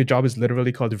 If your job is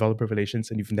literally called developer relations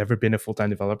and you've never been a full-time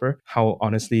developer, how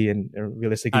honestly and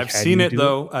realistically I've can seen you it do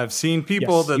though. I've seen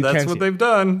people Yes, you that's can what see it. they've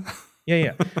done.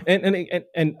 Yeah.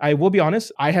 And I will be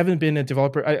honest, I haven't been a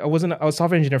developer. I was a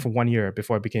software engineer for 1 year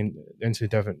before I became into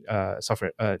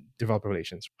software developer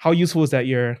relations. How useful is that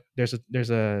year? There's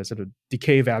a sort of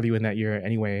decay value in that year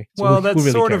anyway. So Well, who that's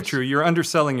really sort of cares? true. You're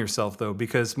underselling yourself though,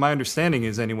 because my understanding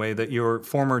is anyway that your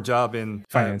former job in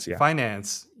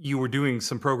finance, you were doing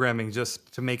some programming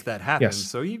just to make that happen. Yes.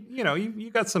 So you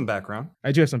got some background.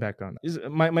 I do have some background.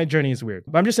 My journey is weird,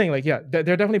 but I'm just saying, like, yeah, there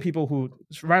are definitely people who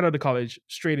right out of college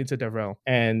straight into DevRel,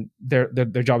 and their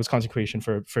job is content creation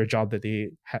for a job that they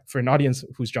for an audience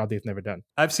whose job they've never done.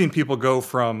 I've seen people go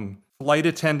from flight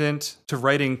attendant to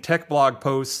writing tech blog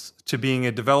posts to being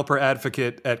a developer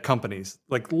advocate at companies.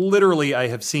 Like literally, I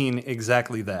have seen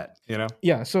exactly that.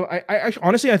 Yeah. So I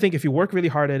honestly, I think if you work really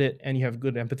hard at it and you have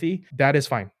good empathy, that is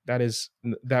fine.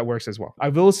 That works as well. I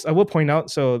will point out.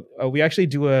 So we actually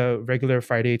do a regular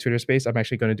Friday Twitter space. I'm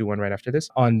actually going to do one right after this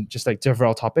on just like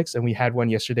DevRel topics, and we had one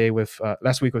yesterday with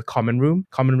last week with Common Room.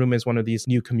 Common Room is one of these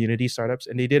new community startups,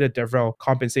 and they did a DevRel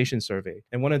compensation survey.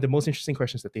 And one of the most interesting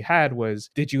questions that they had was,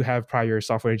 did you have prior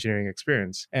software engineering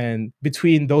experience? And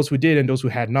between those who did and those who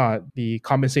had not, the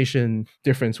compensation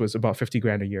difference was about 50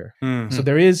 grand a year. So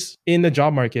there is, in the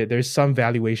job market, there's some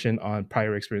valuation on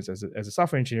prior experience as a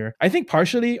software engineer. I think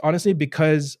partially, honestly,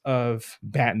 because of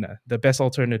BATNA, the best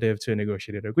alternative to a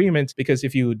negotiated agreement. Because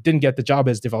if you didn't get the job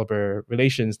as developer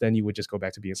relations, then you would just go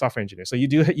back to being a software engineer. So you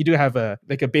do have a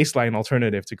baseline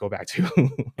alternative to go back to.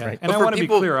 Right? And I want to be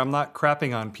clear, I'm not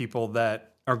crapping on people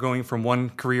that are going from one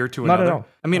career to another. Not at all.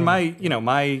 I mean,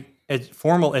 my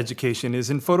formal education is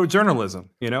in photojournalism,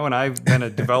 and I've been a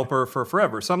developer for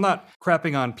forever. So I'm not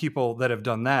crapping on people that have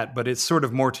done that, but it's sort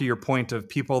of more to your point of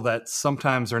people that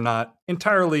sometimes are not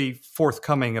entirely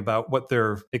forthcoming about what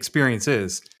their experience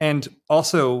is. And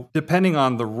also, depending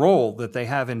on the role that they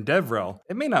have in DevRel,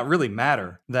 it may not really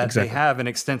matter that they have an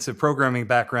extensive programming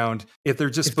background if they're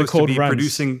just supposed to be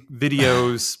producing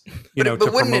videos,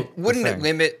 but wouldn't it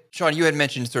limit, Sean, you had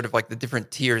mentioned sort of like the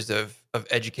different tiers of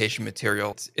education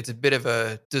material. It's a bit of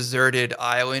a deserted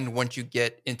island once you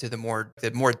get into the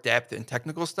more depth and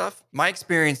technical stuff. My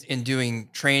experience in doing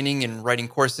training and writing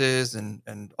courses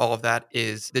and all of that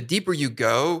is the deeper you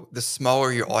go, the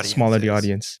smaller your audience is. The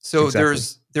audience. So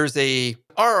there's a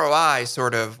ROI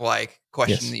sort of like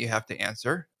question that you have to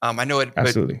answer. I know it,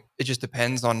 absolutely. But it just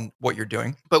depends on what you're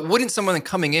doing. But wouldn't someone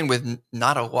coming in with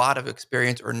not a lot of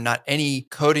experience or not any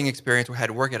coding experience or had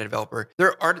to work at a developer,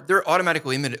 they're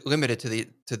automatically limited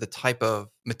to the type of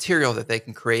material that they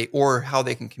can create or how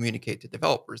they can communicate to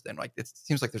developers? Then, like, it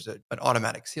seems like there's an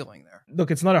automatic ceiling there. Look,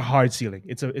 it's not a hard ceiling.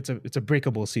 It's a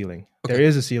breakable ceiling. Okay. There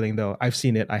is a ceiling though. I've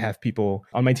seen it. I have people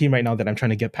on my team right now that I'm trying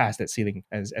to get past that ceiling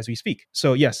as we speak.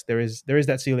 So yes, there is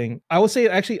that ceiling. I will say,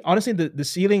 actually, honestly, the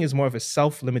ceiling is more of a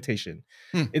self-limitation.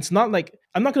 It's not like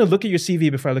I'm not going to look at your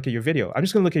CV before I look at your video. I'm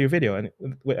just going to look at your video and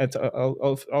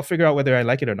I'll figure out whether I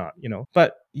like it or not,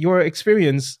 But your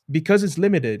experience, because it's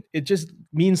limited, it just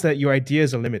means that your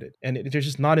ideas are limited and they're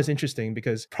just not as interesting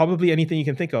because probably anything you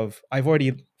can think of, I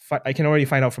can already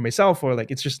find out for myself, or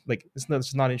like it's just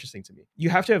not interesting to me. You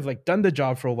have to have like done the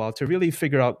job for a while to really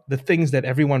figure out the things that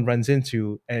everyone runs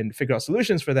into and figure out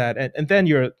solutions for that, and then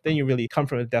you really come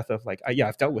from the depth of like,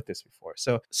 I've dealt with this before.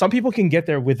 So some people can get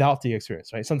there without the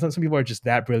experience, right? Sometimes some people are just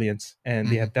that brilliant and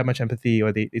they have that much empathy,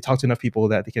 or they talk to enough people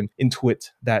that they can intuit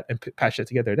that and patch it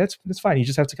together. That's fine. You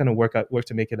just have to kind of work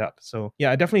to make it up. So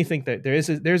yeah, I definitely think that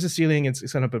there's a ceiling.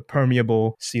 It's kind of a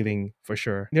permeable ceiling for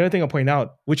sure. The other thing I'll point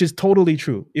out, which is totally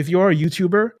true, if you're a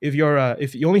YouTuber,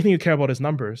 if the only thing you care about is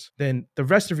numbers, then the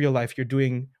rest of your life you're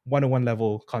doing 101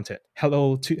 level content.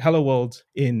 Hello world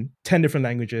in 10 different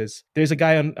languages. There's a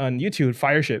guy on YouTube,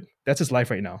 Fireship. That's his life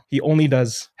right now. He only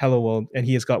does Hello World, and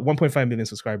he has got 1.5 million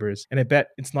subscribers. And I bet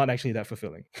it's not actually that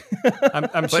fulfilling.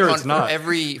 I'm sure it's not.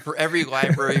 For every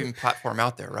library and platform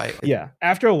out there, right? Yeah.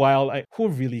 After a while, who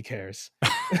really cares?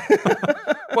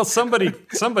 Well, somebody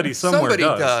somewhere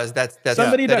does. That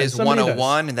is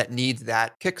 101 and that needs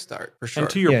that kickstart for sure.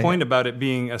 And to your point about it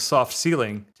being a soft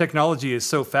ceiling, technology is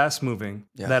so fast moving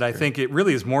that I think it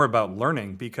really is more about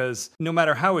learning, because no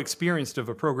matter how experienced of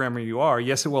a programmer you are,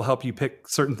 yes, it will help you pick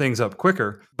certain things up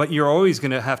quicker, but you're always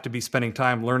going to have to be spending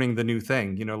time learning the new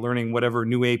thing, learning whatever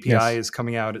new API is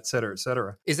coming out, et cetera, et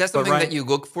cetera. Is that something that you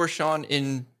look for, Sean,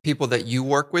 in people that you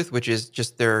work with, which is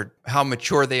just how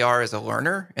mature they are as a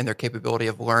learner and their capability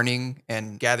of learning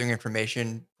and gathering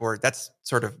information that's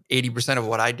sort of 80% of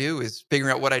what I do, is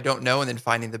figuring out what I don't know and then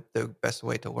finding the best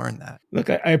way to learn that. Look,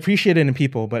 I appreciate it in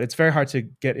people, but it's very hard to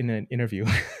get in an interview.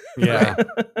 Yeah.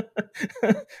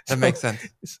 That makes sense.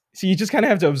 So you just kind of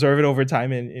have to observe it over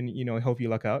time and hope you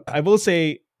luck out. I will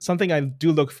say something I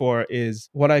do look for is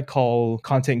what I call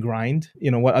content grind,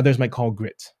 what others might call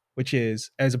grit, which is,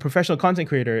 as a professional content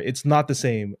creator, it's not the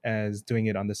same as doing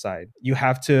it on the side. You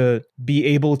have to be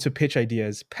able to pitch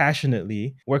ideas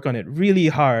passionately, work on it really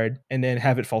hard, and then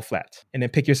have it fall flat. And then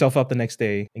pick yourself up the next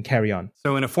day and carry on.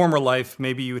 So in a former life,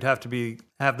 maybe you would have to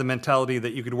have the mentality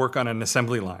that you could work on an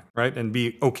assembly line, right? And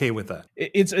be okay with that.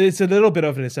 It's a little bit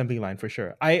of an assembly line for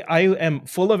sure. I am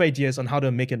full of ideas on how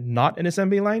to make it not an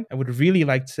assembly line. I would really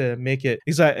like to make it,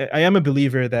 because I am a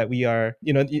believer that we are,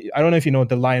 I don't know if you know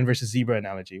the lion versus zebra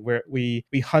analogy, where we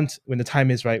hunt when the time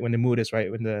is right, when the mood is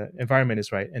right, when the environment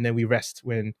is right, and then we rest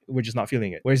when we're just not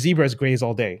feeling it. Where zebras graze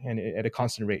all day and at a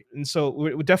constant rate. And so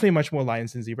we're definitely much more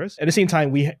lions than zebras. At the same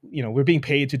time, we're being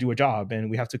paid to do a job,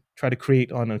 and we have to try to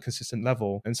create on a consistent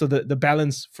level. And so the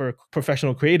balance for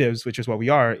professional creatives, which is what we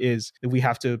are, is that we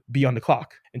have to be on the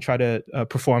clock and try to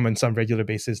perform on some regular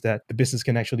basis that the business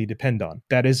can actually depend on.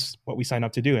 That is what we sign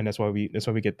up to do, and that's why we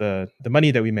get the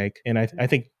money that we make. And I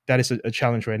think that is a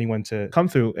challenge for anyone to come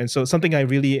through. And so something I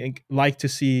really like to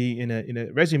see in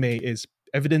a resume is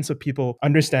evidence of people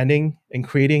understanding and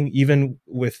creating, even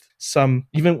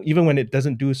when it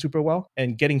doesn't do super well,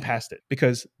 and getting past it,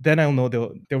 because then I'll know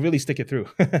they'll really stick it through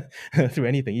through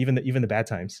anything, even the bad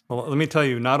times. Well, let me tell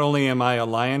you, not only am I a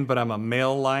lion, but I'm a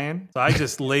male lion. So I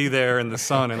just lay there in the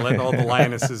sun and let all the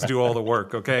lionesses do all the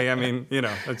work. Okay, I mean,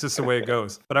 that's just the way it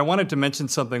goes. But I wanted to mention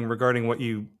something regarding what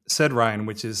you said, Ryan,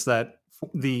 which is that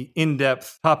the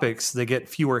in-depth topics, they get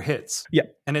fewer hits. Yeah.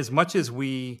 And as much as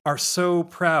we are so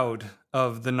proud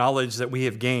of the knowledge that we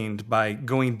have gained by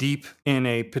going deep in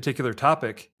a particular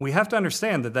topic, we have to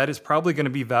understand that is probably going to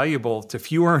be valuable to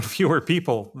fewer and fewer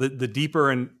people, the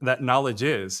deeper that knowledge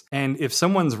is. And if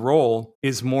someone's role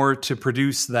is more to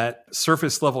produce that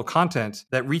surface level content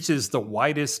that reaches the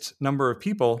widest number of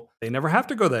people, they never have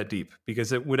to go that deep,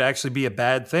 because it would actually be a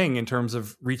bad thing in terms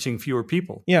of reaching fewer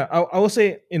people. Yeah, I will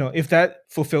say, if that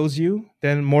fulfills you,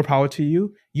 then more power to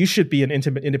you. You should be an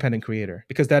independent creator,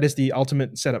 because that is the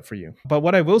ultimate setup for you. But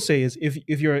what I will say is,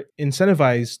 if you're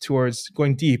incentivized towards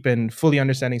going deep and fully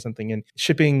understanding something and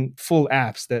shipping full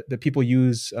apps that people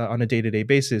use on a day-to-day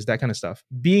basis, that kind of stuff,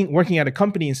 working at a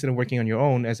company instead of working on your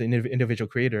own as an individual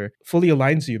creator fully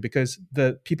aligns you, because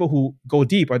the people who go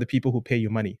deep are the people who pay you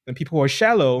money. And people who are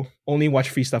shallow only watch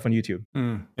free stuff on YouTube.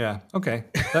 Yeah. Okay.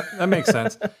 That makes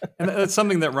sense. And that's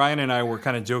something that Ryan and I were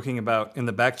kind of joking about in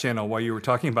the back channel while you were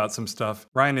talking about some stuff.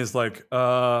 Ryan is like,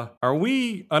 are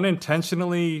we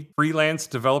unintentionally freelance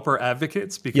developer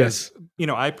advocates? Because, yes.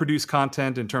 I produce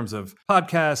content in terms of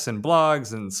podcasts and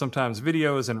blogs and sometimes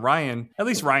videos. And at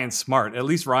least Ryan's smart. At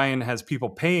least Ryan has people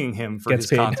paying him for his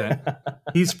content.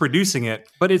 He's producing it.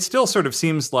 But it still sort of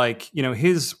seems like,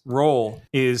 his role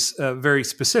is very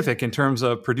specific in terms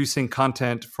of producing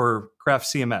content for Craft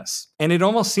CMS. And it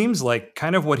almost seems like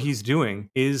kind of what he's doing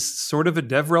is sort of a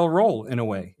DevRel role in a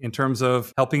way, in terms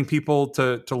of helping people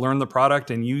to learn the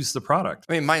product and use the product.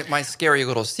 I mean, my scary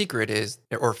little secret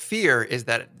fear is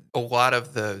that a lot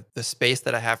of the space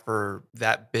that I have for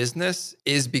that business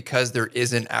is because there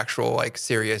isn't actual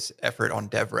serious effort on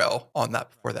DevRel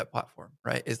for that platform,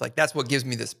 right? It's that's what gives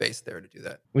me the space there to do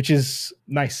that. Which is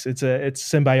nice. It's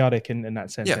symbiotic in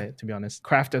that sense, yeah. To be honest.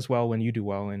 Craft as well when you do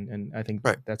well, and I think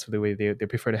that's the way they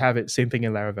prefer to have it. Same thing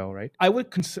in Laravel, right? I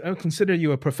would consider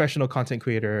you a professional content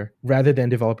creator rather than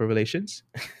developer relations.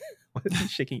 What are you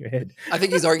shaking your head? I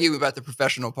think he's arguing about the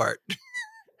professional part.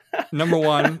 Number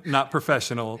one, not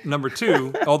professional. Number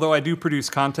two, although I do produce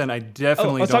content, I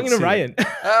definitely don't. I was talking to Ryan.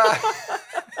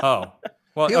 Oh,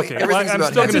 well, okay. Well, I'm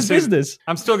still going to say business.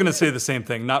 I'm still going to say the same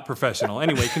thing. Not professional.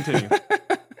 Anyway, continue.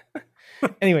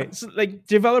 Anyway, so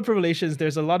developer relations,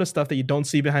 there's a lot of stuff that you don't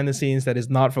see behind the scenes that is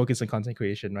not focused on content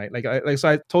creation, right? So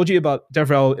I told you about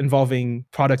DevRel involving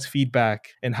product feedback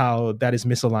and how that is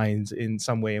misaligned in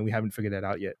some way, and we haven't figured that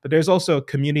out yet. But there's also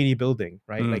community building,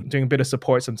 right? Doing a bit of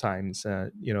support sometimes,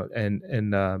 and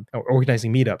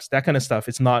organizing meetups, that kind of stuff.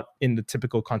 It's not in the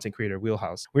typical content creator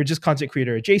wheelhouse. We're just content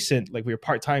creator adjacent, we're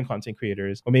part-time content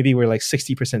creators, or maybe we're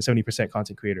 60%, 70%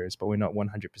 content creators, but we're not 100%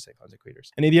 content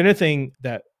creators. And then the other thing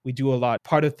that we do a lot,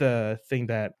 part of the thing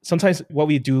that sometimes what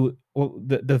we do well,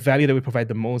 the value that we provide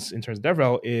the most in terms of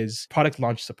DevRel is product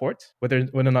launch support, whether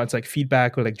or not it's like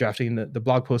feedback or like drafting the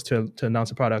blog post to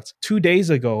announce a product. 2 days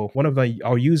ago, one of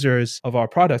our users of our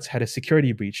products had a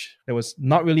security breach that was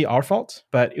not really our fault,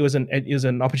 but it was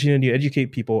an opportunity to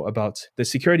educate people about the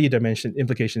security dimension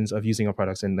implications of using our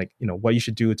products and like, what you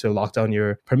should do to lock down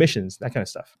your permissions, that kind of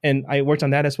stuff. And I worked on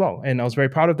that as well. And I was very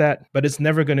proud of that, but it's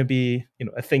never going to be,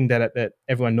 a thing that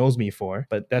everyone knows me for.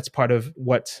 But that's part of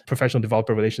what professional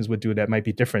developer relations would do that might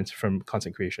be different from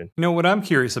content creation. What I'm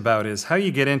curious about is how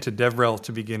you get into DevRel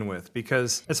to begin with,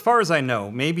 because as far as I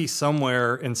know, maybe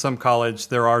somewhere in some college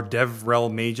there are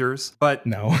DevRel majors, but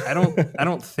no, I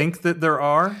don't think that there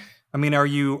are. I mean, are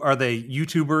they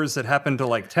YouTubers that happen to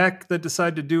like tech that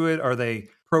decide to do it? Are they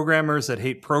programmers that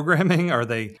hate programming? Are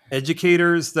they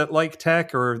educators that like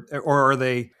tech, or are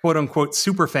they quote unquote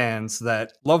super fans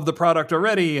that love the product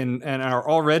already and are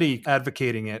already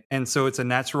advocating it? And so it's a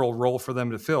natural role for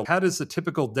them to fill. How does the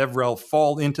typical DevRel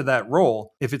fall into that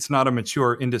role if it's not a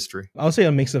mature industry? I'll say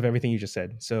a mix of everything you just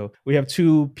said. So we have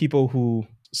two people who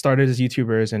started as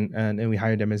YouTubers and we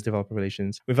hired them as developer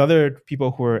relations. We have other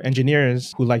people who are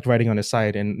engineers who liked writing on the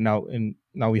side, and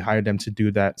now we hired them to do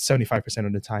that 75%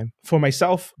 of the time. For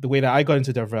myself, the way that I got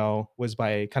into DevRel was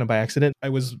by accident. I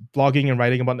was blogging and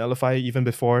writing about Netlify even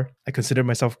before I considered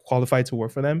myself qualified to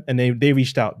work for them. And they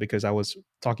reached out because I was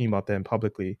talking about them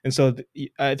publicly. And so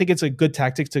I think it's a good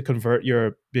tactic to convert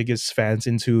your biggest fans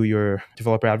into your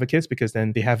developer advocates, because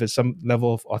then they have some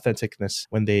level of authenticness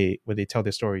when they tell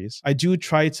their stories. I do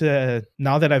try to,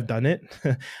 now that I've done it,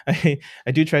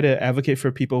 I do try to advocate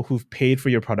for people who've paid for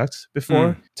your products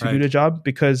before to do the job,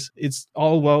 because it's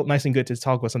all nice and good to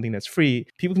talk about something that's free.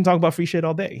 People can talk about free shit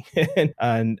all day.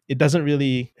 And it doesn't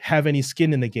really have any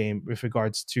skin in the game with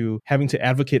regards to having to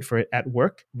advocate for it at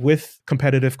work with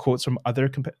competitive quotes from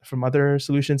other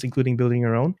solutions, including building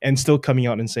your own, and still coming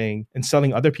out and saying and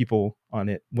selling other people on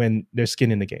it when there's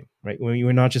skin in the game, right? When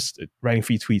you're not just writing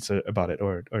free tweets about it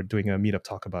or doing a meetup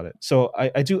talk about it. So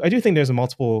I do think there's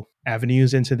multiple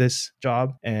avenues into this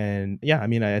job. And yeah, I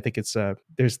mean, I think it's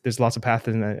there's lots of paths,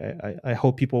 and I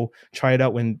hope people try it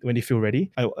out when they feel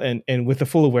ready, and with the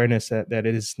full awareness that it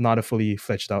is not a fully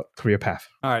fledged out career path.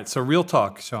 All right, so real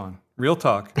talk, Sean. Real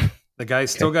talk. The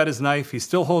guy's still got his knife. He's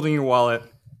still holding your wallet,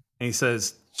 and he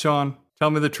says, "Sean, tell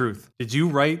me the truth. Did you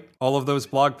write all of those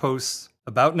blog posts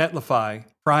about Netlify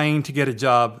trying to get a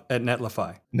job at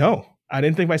Netlify?" No, I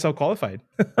didn't think myself qualified.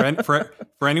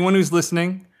 For anyone who's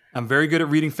listening, I'm very good at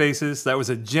reading faces. That was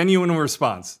a genuine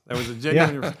response.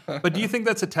 But do you think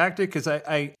that's a tactic? Because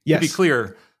yes. To be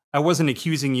clear, I wasn't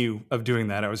accusing you of doing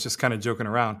that. I was just kind of joking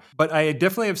around. But I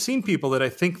definitely have seen people that I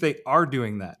think they are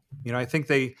doing that. I think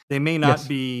they may not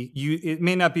be, it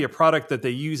may not be a product that they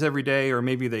use every day, or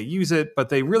maybe they use it, but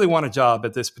they really want a job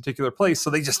at this particular place. So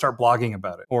they just start blogging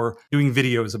about it or doing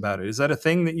videos about it. Is that a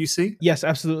thing that you see? Yes,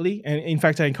 absolutely. And in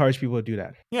fact, I encourage people to do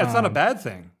that. Yeah, it's not a bad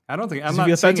thing. I don't think I'm not. If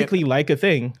you authentically like a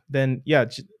thing, then yeah,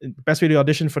 the best way to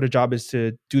audition for the job is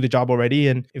to do the job already.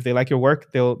 And if they like your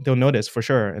work, they'll notice for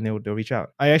sure, and they'll reach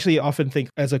out. I actually often think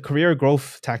as a career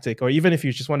growth tactic, or even if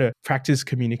you just want to practice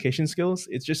communication skills,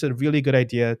 it's just a really good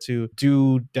idea to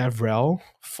do DevRel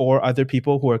for other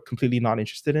people who are completely not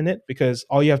interested in it, because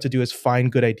all you have to do is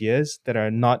find good ideas that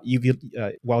are not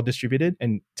well distributed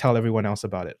and tell everyone else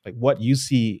about it, like what you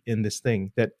see in this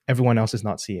thing that everyone else is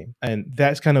not seeing. And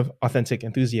that's kind of authentic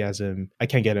enthusiasm I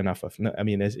can't get enough of. I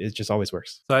mean, it just always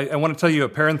works. So I want to tell you a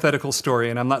parenthetical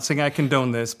story, and I'm not saying I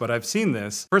condone this, but I've seen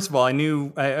this. First of all,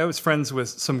 I was friends with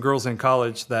some girls in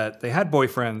college that they had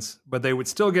boyfriends, but they would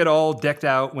still get all decked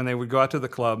out when they would go out to the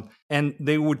club, and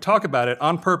they would talk about it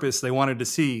on purpose. They wanted to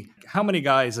see how many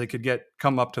guys they could get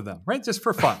come up to them, right? Just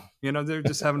for fun. They're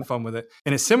just having fun with it.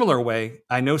 In a similar way,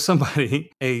 I know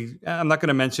somebody, I'm not going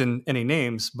to mention any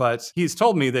names, but he's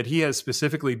told me that he has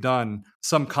specifically done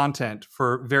some content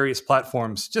for various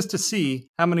platforms just to see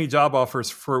how many job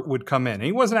offers would come in. And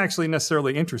he wasn't actually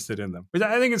necessarily interested in them, which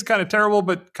I think is kind of terrible,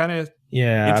 but kind of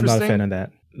interesting. I'm not a fan of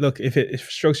that. Look, if it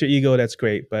strokes your ego, that's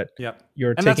great, but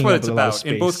you're taking that's what it's up a about. lot of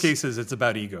space. In both cases, it's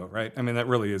about ego, right? I mean, that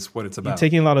really is what it's about. You're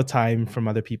taking a lot of time from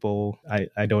other people.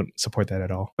 I don't support that at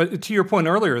all. But to your point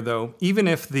earlier, though, even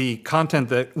if the content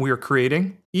that we're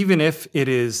creating, even if it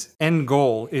is end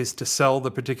goal is to sell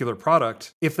the particular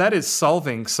product, if that is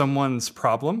solving someone's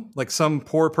problem, like some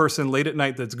poor person late at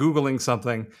night that's Googling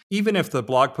something, even if the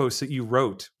blog post that you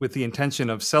wrote with the intention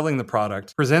of selling the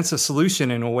product presents a solution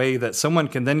in a way that someone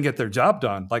can then get their job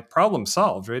done, like problem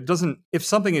solved, right? If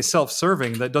something is self-serving,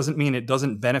 serving, that doesn't mean it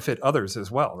doesn't benefit others as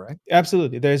well, right?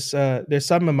 Absolutely. There's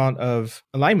some amount of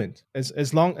alignment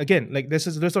as long, again, like that's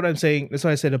what I'm saying. That's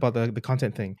what I said about the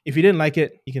content thing. If you didn't like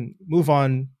it, you can move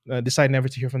on, decide never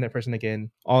to hear from that person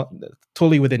again, all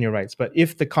totally within your rights. But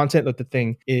if the content of the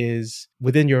thing is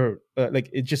within your like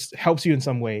it just helps you in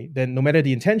some way, then no matter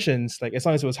the intentions, like as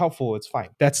long as it was helpful, it's fine.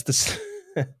 That's the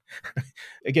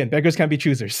again, beggars can't be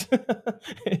choosers.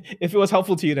 If it was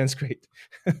helpful to you, then it's great.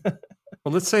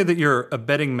 Well, let's say that you're a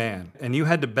betting man and you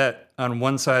had to bet on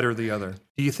one side or the other.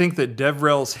 Do you think that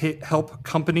DevRels help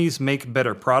companies make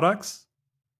better products?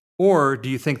 Or do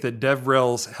you think that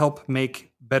DevRels help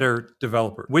make better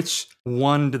developers? Which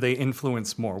one do they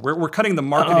influence more? We're cutting the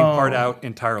marketing part out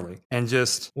entirely. And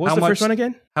just what was the first one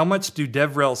again? How much do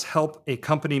DevRels help a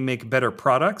company make better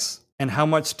products? And how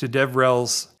much do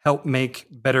DevRels help make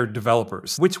better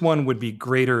developers? Which one would be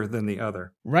greater than the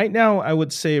other? Right now, I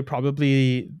would say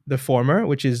probably the former,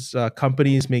 which is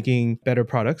companies making better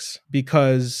products,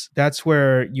 because that's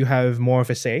where you have more of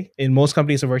a say. In most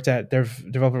companies I've worked at, their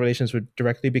developer relations would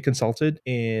directly be consulted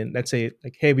in, let's say,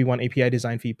 like, hey, we want API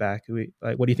design feedback.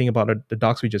 What do you think about the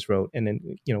docs we just wrote? And then,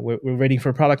 we're waiting for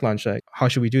a product launch. Like, how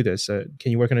should we do this?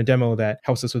 Can you work on a demo that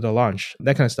helps us with the launch?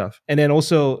 That kind of stuff. And then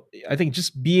also, I think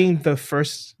just being the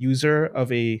first user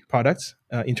of a product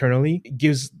internally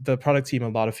gives the product team a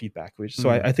lot of feedback, so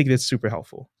I think that's super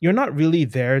helpful. You're not really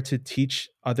there to teach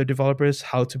other developers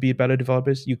how to be better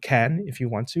developers. You can if you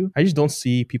want to. I just don't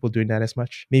see people doing that as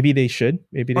much. Maybe they should.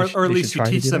 Or at least you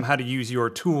teach them how to use your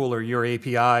tool or your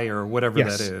API or whatever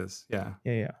that is.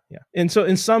 Yeah. And so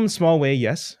in some small way,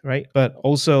 yes, right. But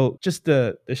also just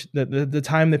the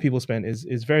time that people spend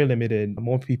is very limited.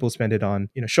 More people spend it on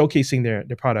showcasing their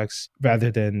products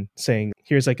rather than saying,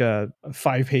 here's like a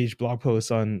 5-page blog post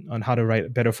on how to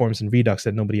write better forms in Redux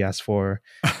that nobody asked for,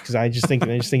 because I just think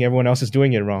everyone else is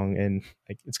doing it wrong, and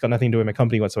like it's got nothing to do with my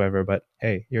company whatsoever. But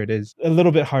hey, here it is. A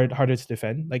little bit harder to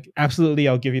defend. Like, absolutely,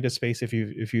 I'll give you the space if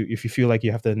you feel like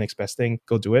you have the next best thing,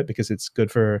 go do it, because it's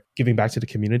good for giving back to the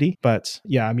community. But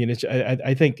yeah, I mean,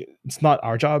 I think it's not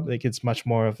our job. Like, it's much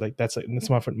more of like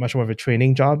much more of a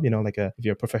training job. Like if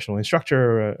you're a professional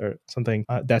instructor or something,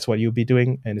 that's what you'll be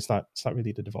doing, and it's not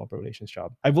really the developer relations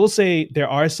job. I will say there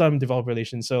are some developer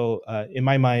relations. So in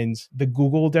my mind, the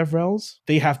Google DevRels,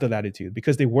 they have the latitude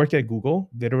because they work at Google.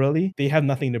 Literally, they have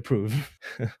nothing to prove.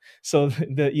 So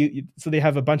they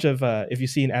have a bunch of if you've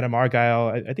seen Adam Argyle,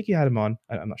 I think you had him on.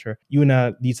 I'm not sure.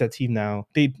 Yuna leads that team now.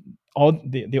 They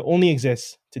only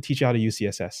exist to teach you how to use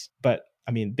CSS, but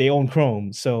I mean, they own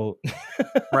Chrome, so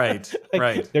right.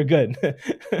 They're good.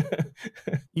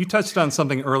 You touched on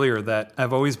something earlier that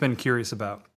I've always been curious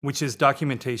about, which is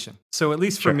documentation. So at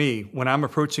least for me, when I'm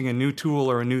approaching a new tool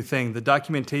or a new thing, the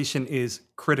documentation is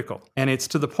critical. And it's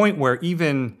to the point where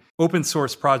even open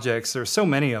source projects, there's so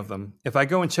many of them. If I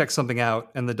go and check something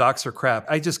out and the docs are crap,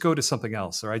 I just go to something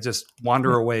else, or I just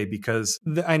wander away, because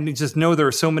I just know there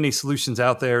are so many solutions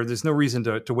out there. There's no reason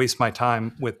to waste my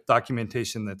time with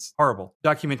documentation that's horrible.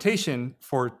 Documentation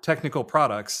for technical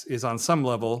products is on some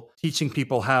level teaching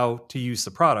people how to use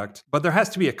the product, but there has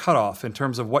to be a cutoff in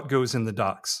terms of what goes in the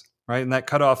docs. Right? And that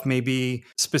cutoff may be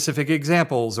specific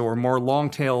examples or more long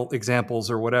tail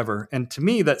examples or whatever. And to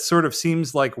me, that sort of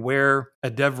seems like where a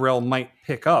DevRel might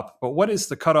pick up. But what is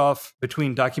the cutoff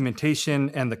between documentation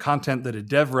and the content that a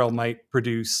DevRel might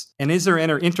produce? And is there an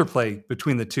interplay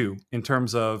between the two in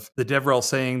terms of the DevRel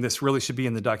saying this really should be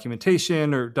in the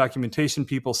documentation, or documentation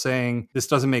people saying this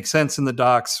doesn't make sense in the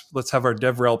docs? Let's have our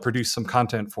DevRel produce some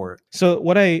content for it. So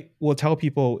what I will tell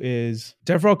people is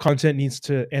DevRel content needs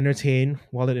to entertain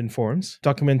while it informs.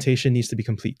 Documentation needs to be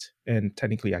complete and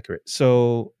technically accurate.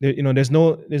 So there's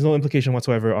no implication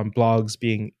whatsoever on blogs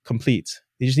being complete.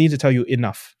 They just need to tell you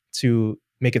enough to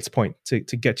make its point, to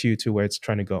get you to where it's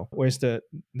trying to go. Whereas the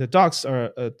docs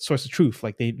are a source of truth.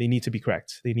 Like they need to be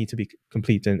correct. They need to be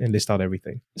complete and list out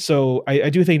everything. So I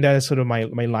do think that is sort of my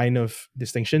line of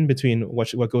distinction between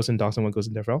what goes in docs and what goes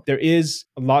in DevRel. There is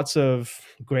lots of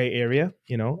gray area,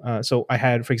 So I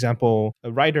had, for example,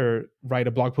 a writer write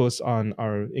a blog post on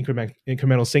our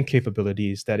incremental sync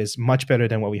capabilities that is much better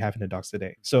than what we have in the docs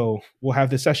today. So we'll have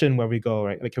this session where we go,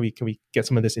 right, like, can we get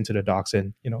some of this into the docs,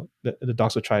 and the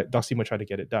docs team will try to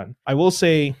get it done. I will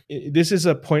say this is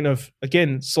a point of,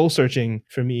 again, soul searching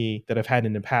for me that I've had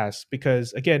in the past,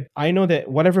 because again, I know that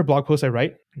whatever blog post I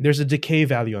write, there's a decay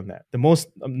value on that. The most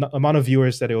amount of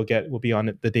viewers that it will get will be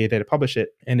on the day that I publish it,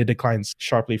 and it declines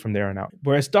sharply from there on out.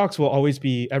 Whereas docs will always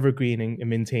be evergreen and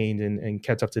maintained and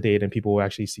kept up to date, and people will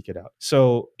actually seek it out.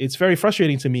 So it's very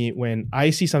frustrating to me when I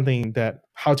see something that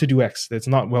how to do X that's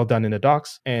not well done in the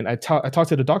docs. And I talk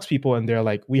to the docs people, and they're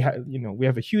like, we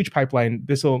have a huge pipeline.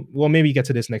 We'll maybe get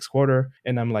to this next quarter.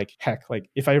 And I'm like, heck, like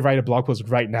if I write a blog post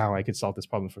right now, I could solve this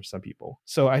problem for some people.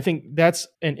 So I think that's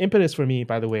an impetus for me,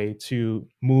 by the way, to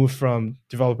move from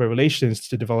developer relations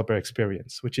to developer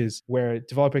experience, which is where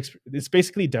it's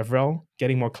basically DevRel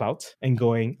getting more clout and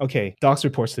going, okay, docs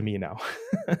reports to me now.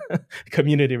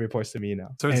 Community reports to me now.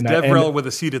 So it's DevRel with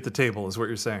a seat at the table is what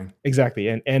you're saying. Exactly.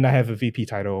 And I have a VP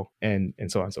title and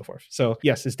so on and so forth. So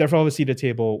yes, it's DevRel with a seat at the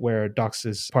table where docs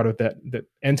is part of the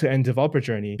end-to-end developer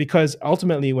journey, because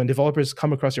ultimately when developers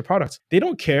come across your products, they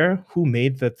don't care who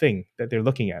made the thing that they're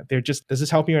looking at. They're just, does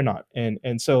this help me or not?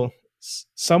 And so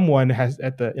someone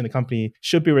in the company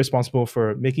should be responsible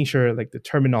for making sure like the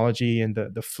terminology and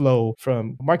the flow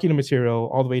from marketing material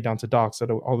all the way down to docs,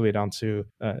 all the way down to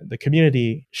the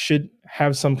community should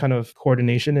have some kind of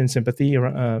coordination and sympathy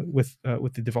with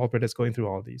the developer that's going through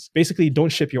all of these. Basically, don't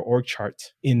ship your org chart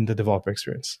in the developer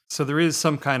experience. So there is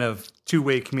some kind of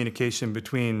two-way communication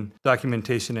between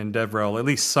documentation and DevRel, at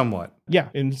least somewhat. Yeah,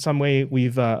 in some way,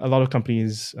 we've a lot of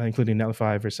companies, including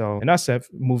Netlify, Vercel, and us, have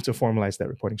moved to formalize that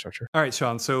reporting structure. All right,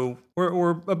 Sean. So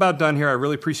we're about done here. I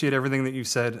really appreciate everything that you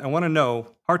said. I want to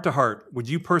know, heart to heart, would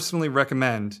you personally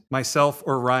recommend myself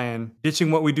or Ryan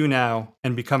ditching what we do now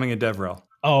and becoming a DevRel?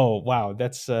 Oh, wow.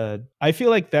 That's, I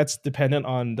feel like that's dependent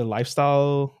on the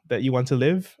lifestyle that you want to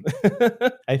live.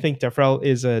 I think DevRel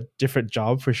is a different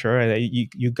job for sure. And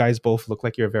you guys both look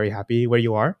like you're very happy where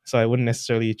you are. So I wouldn't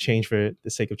necessarily change for the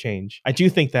sake of change. I do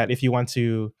think that if you want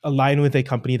to align with a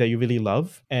company that you really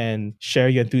love and share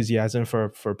your enthusiasm for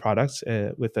products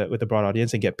with a broad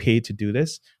audience and get paid to do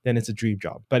this, then it's a dream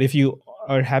job. But if you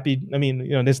are happy, I mean,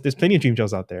 there's plenty of dream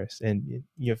jobs out there, and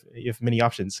you have many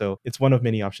options. So it's one of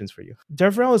many options for you.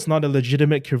 DevRel is not a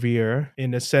legitimate career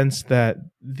in the sense that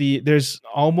there's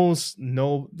almost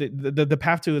no the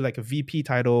path to like a VP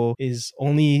title is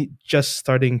only just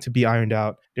starting to be ironed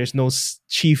out. There's no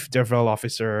chief DevRel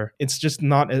officer. It's just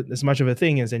not as much of a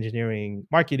thing as engineering,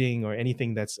 marketing, or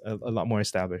anything that's a lot more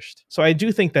established. So I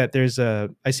do think that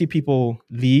I see people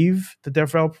leave the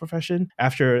DevRel profession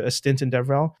after a stint in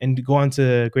DevRel and go on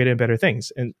to greater and better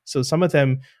things. And so some of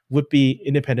them would be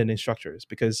independent instructors,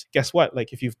 because guess what?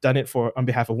 Like if you've done it on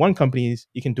behalf of one company,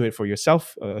 you can do it for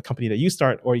yourself, a company that you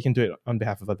start, or you can do it on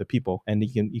behalf of other people. And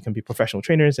you can be professional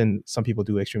trainers, and some people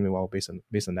do extremely well based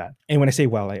on that. And when I say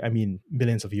well, I mean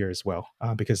millions of years well,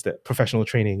 because the professional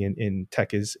training in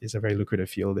tech is a very lucrative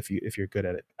field if you're good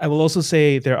at it. I will also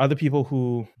say there are other people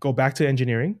who go back to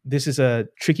engineering. This is a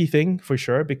tricky thing for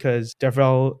sure, because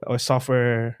DevRel or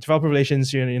software developer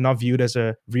relations, you're not viewed as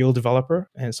a real developer.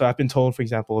 And so I've been told, for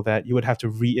example, that you would have to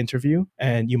re-interview,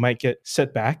 and you might get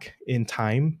set back in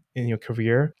time in your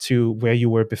career to where you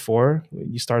were before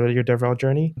you started your DevRel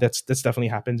journey. That's definitely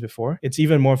happened before. It's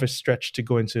even more of a stretch to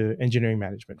go into engineering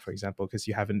management, for example, because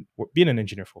you haven't been an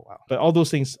engineer for a while. But all those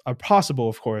things are possible,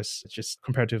 of course. It's just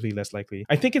comparatively less likely.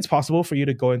 I think it's possible for you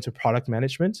to go into product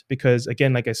management because,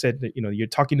 again, like I said, you're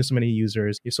talking to so many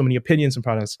users, you have so many opinions on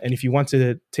products, and if you want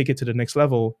to take it to the next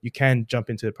level, you can jump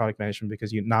into product management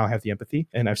because you now have the empathy.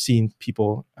 And I've seen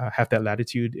people have that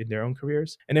latitude in their own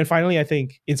careers. And then finally, I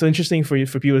think it's interesting for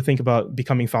people to think about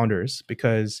becoming founders,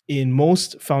 because in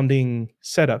most founding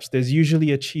setups, there's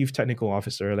usually a chief technical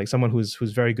officer, like someone who's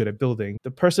very good at building. The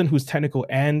person who's technical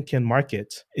and can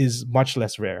market is much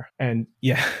less rare. And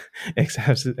yeah,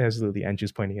 absolutely,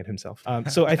 Andrew's pointing at himself.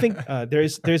 So I think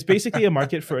there's basically a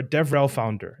market for a DevRel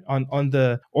founder on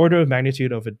the order of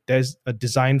magnitude of a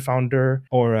design founder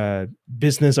or a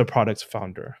business or products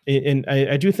founder. And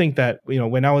I do think that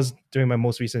when I was doing my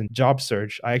most recent job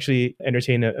search, I actually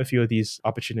entertained a few of these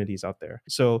opportunities out there.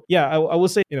 So yeah, I will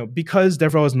say, because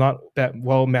DevRel is not that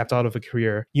well mapped out of a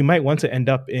career, you might want to end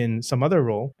up in some other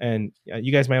role, and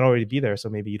you guys might already be there, so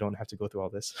maybe you don't have to go through all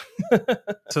this.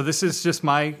 So this is just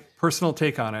my personal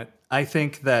take on it. I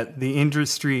think that the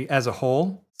industry as a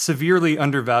whole severely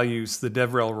undervalues the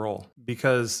DevRel role,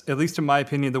 because at least in my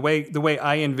opinion, the way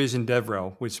I envision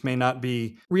DevRel, which may not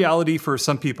be reality for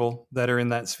some people that are in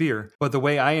that sphere, but the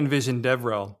way I envision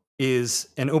DevRel is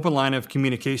an open line of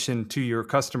communication to your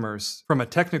customers from a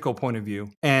technical point of view.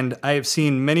 And I have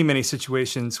seen many, many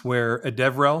situations where a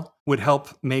DevRel would help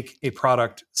make a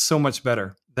product so much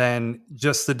better than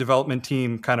just the development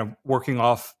team kind of working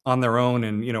off on their own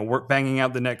and, banging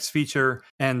out the next feature,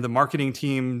 and the marketing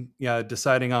team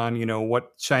deciding on,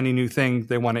 what shiny new thing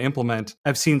they want to implement.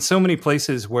 I've seen so many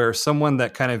places where someone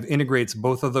that kind of integrates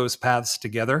both of those paths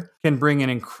together can bring an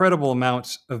incredible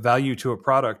amount of value to a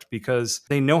product because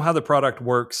they know how the product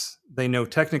works. They know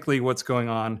technically what's going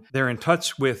on. They're in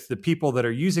touch with the people that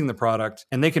are using the product,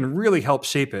 and they can really help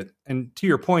shape it. And to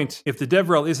your point, if the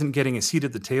DevRel isn't getting a seat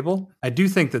at the table, I do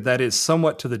think that that is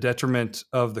somewhat to the detriment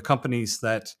of the companies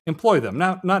that employ them.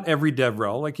 Now, not every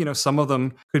DevRel, like, some of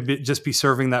them could just be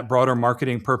serving that broader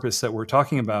marketing purpose that we're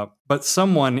talking about. But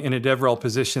someone in a DevRel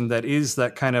position that is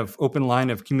that kind of open line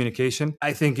of communication,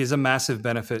 I think is a massive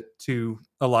benefit to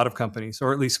a lot of companies,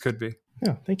 or at least could be.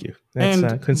 Yeah, thank you.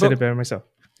 That's considered better myself.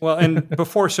 Well, and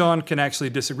before Sean can actually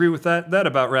disagree with that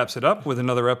about wraps it up with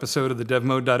another episode of the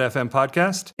DevMode.fm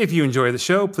podcast. If you enjoy the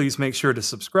show, please make sure to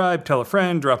subscribe, tell a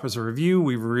friend, drop us a review.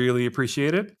 We really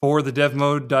appreciate it. For the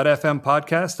DevMode.fm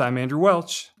podcast, I'm Andrew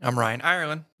Welch. I'm Ryan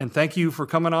Ireland. And thank you for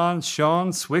coming on,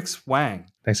 Sean Swix Wang.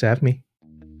 Thanks for having me.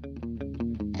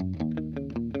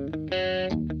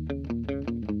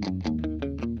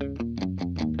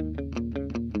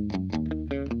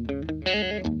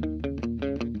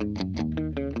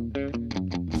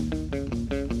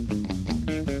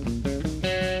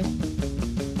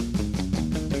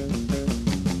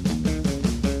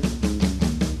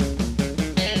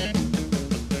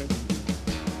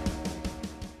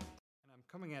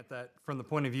 That from the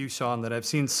point of view, Sean, that I've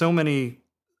seen so many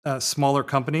smaller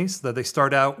companies that they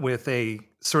start out with a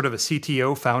sort of a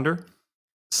CTO founder,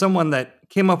 someone that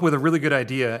came up with a really good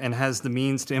idea and has the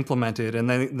means to implement it, and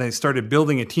then they started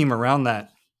building a team around that.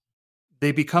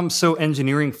 They become so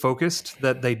engineering focused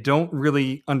that they don't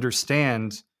really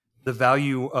understand the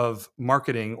value of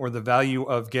marketing or the value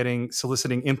of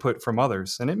soliciting input from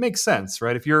others. And it makes sense,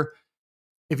 right? If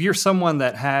you're someone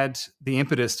that had the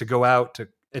impetus to go out to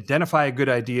identify a good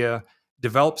idea,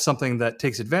 develop something that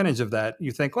takes advantage of that,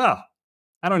 you think, well,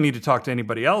 I don't need to talk to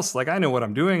anybody else. Like, I know what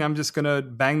I'm doing. I'm just going to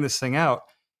bang this thing out.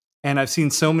 And I've seen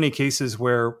so many cases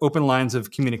where open lines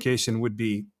of communication would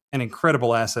be an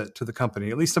incredible asset to the company,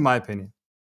 at least in my opinion.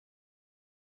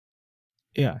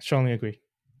 Yeah, strongly agree.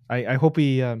 I hope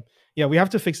we have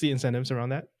to fix the incentives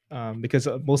around that because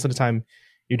most of the time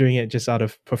you're doing it just out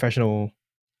of professional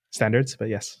standards, but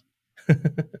yes.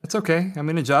 That's okay. I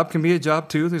mean, a job can be a job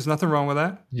too. There's nothing wrong with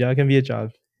that. Yeah, it can be a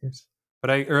job. Yes. But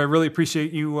I really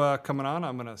appreciate you coming on.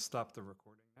 I'm going to stop the recording.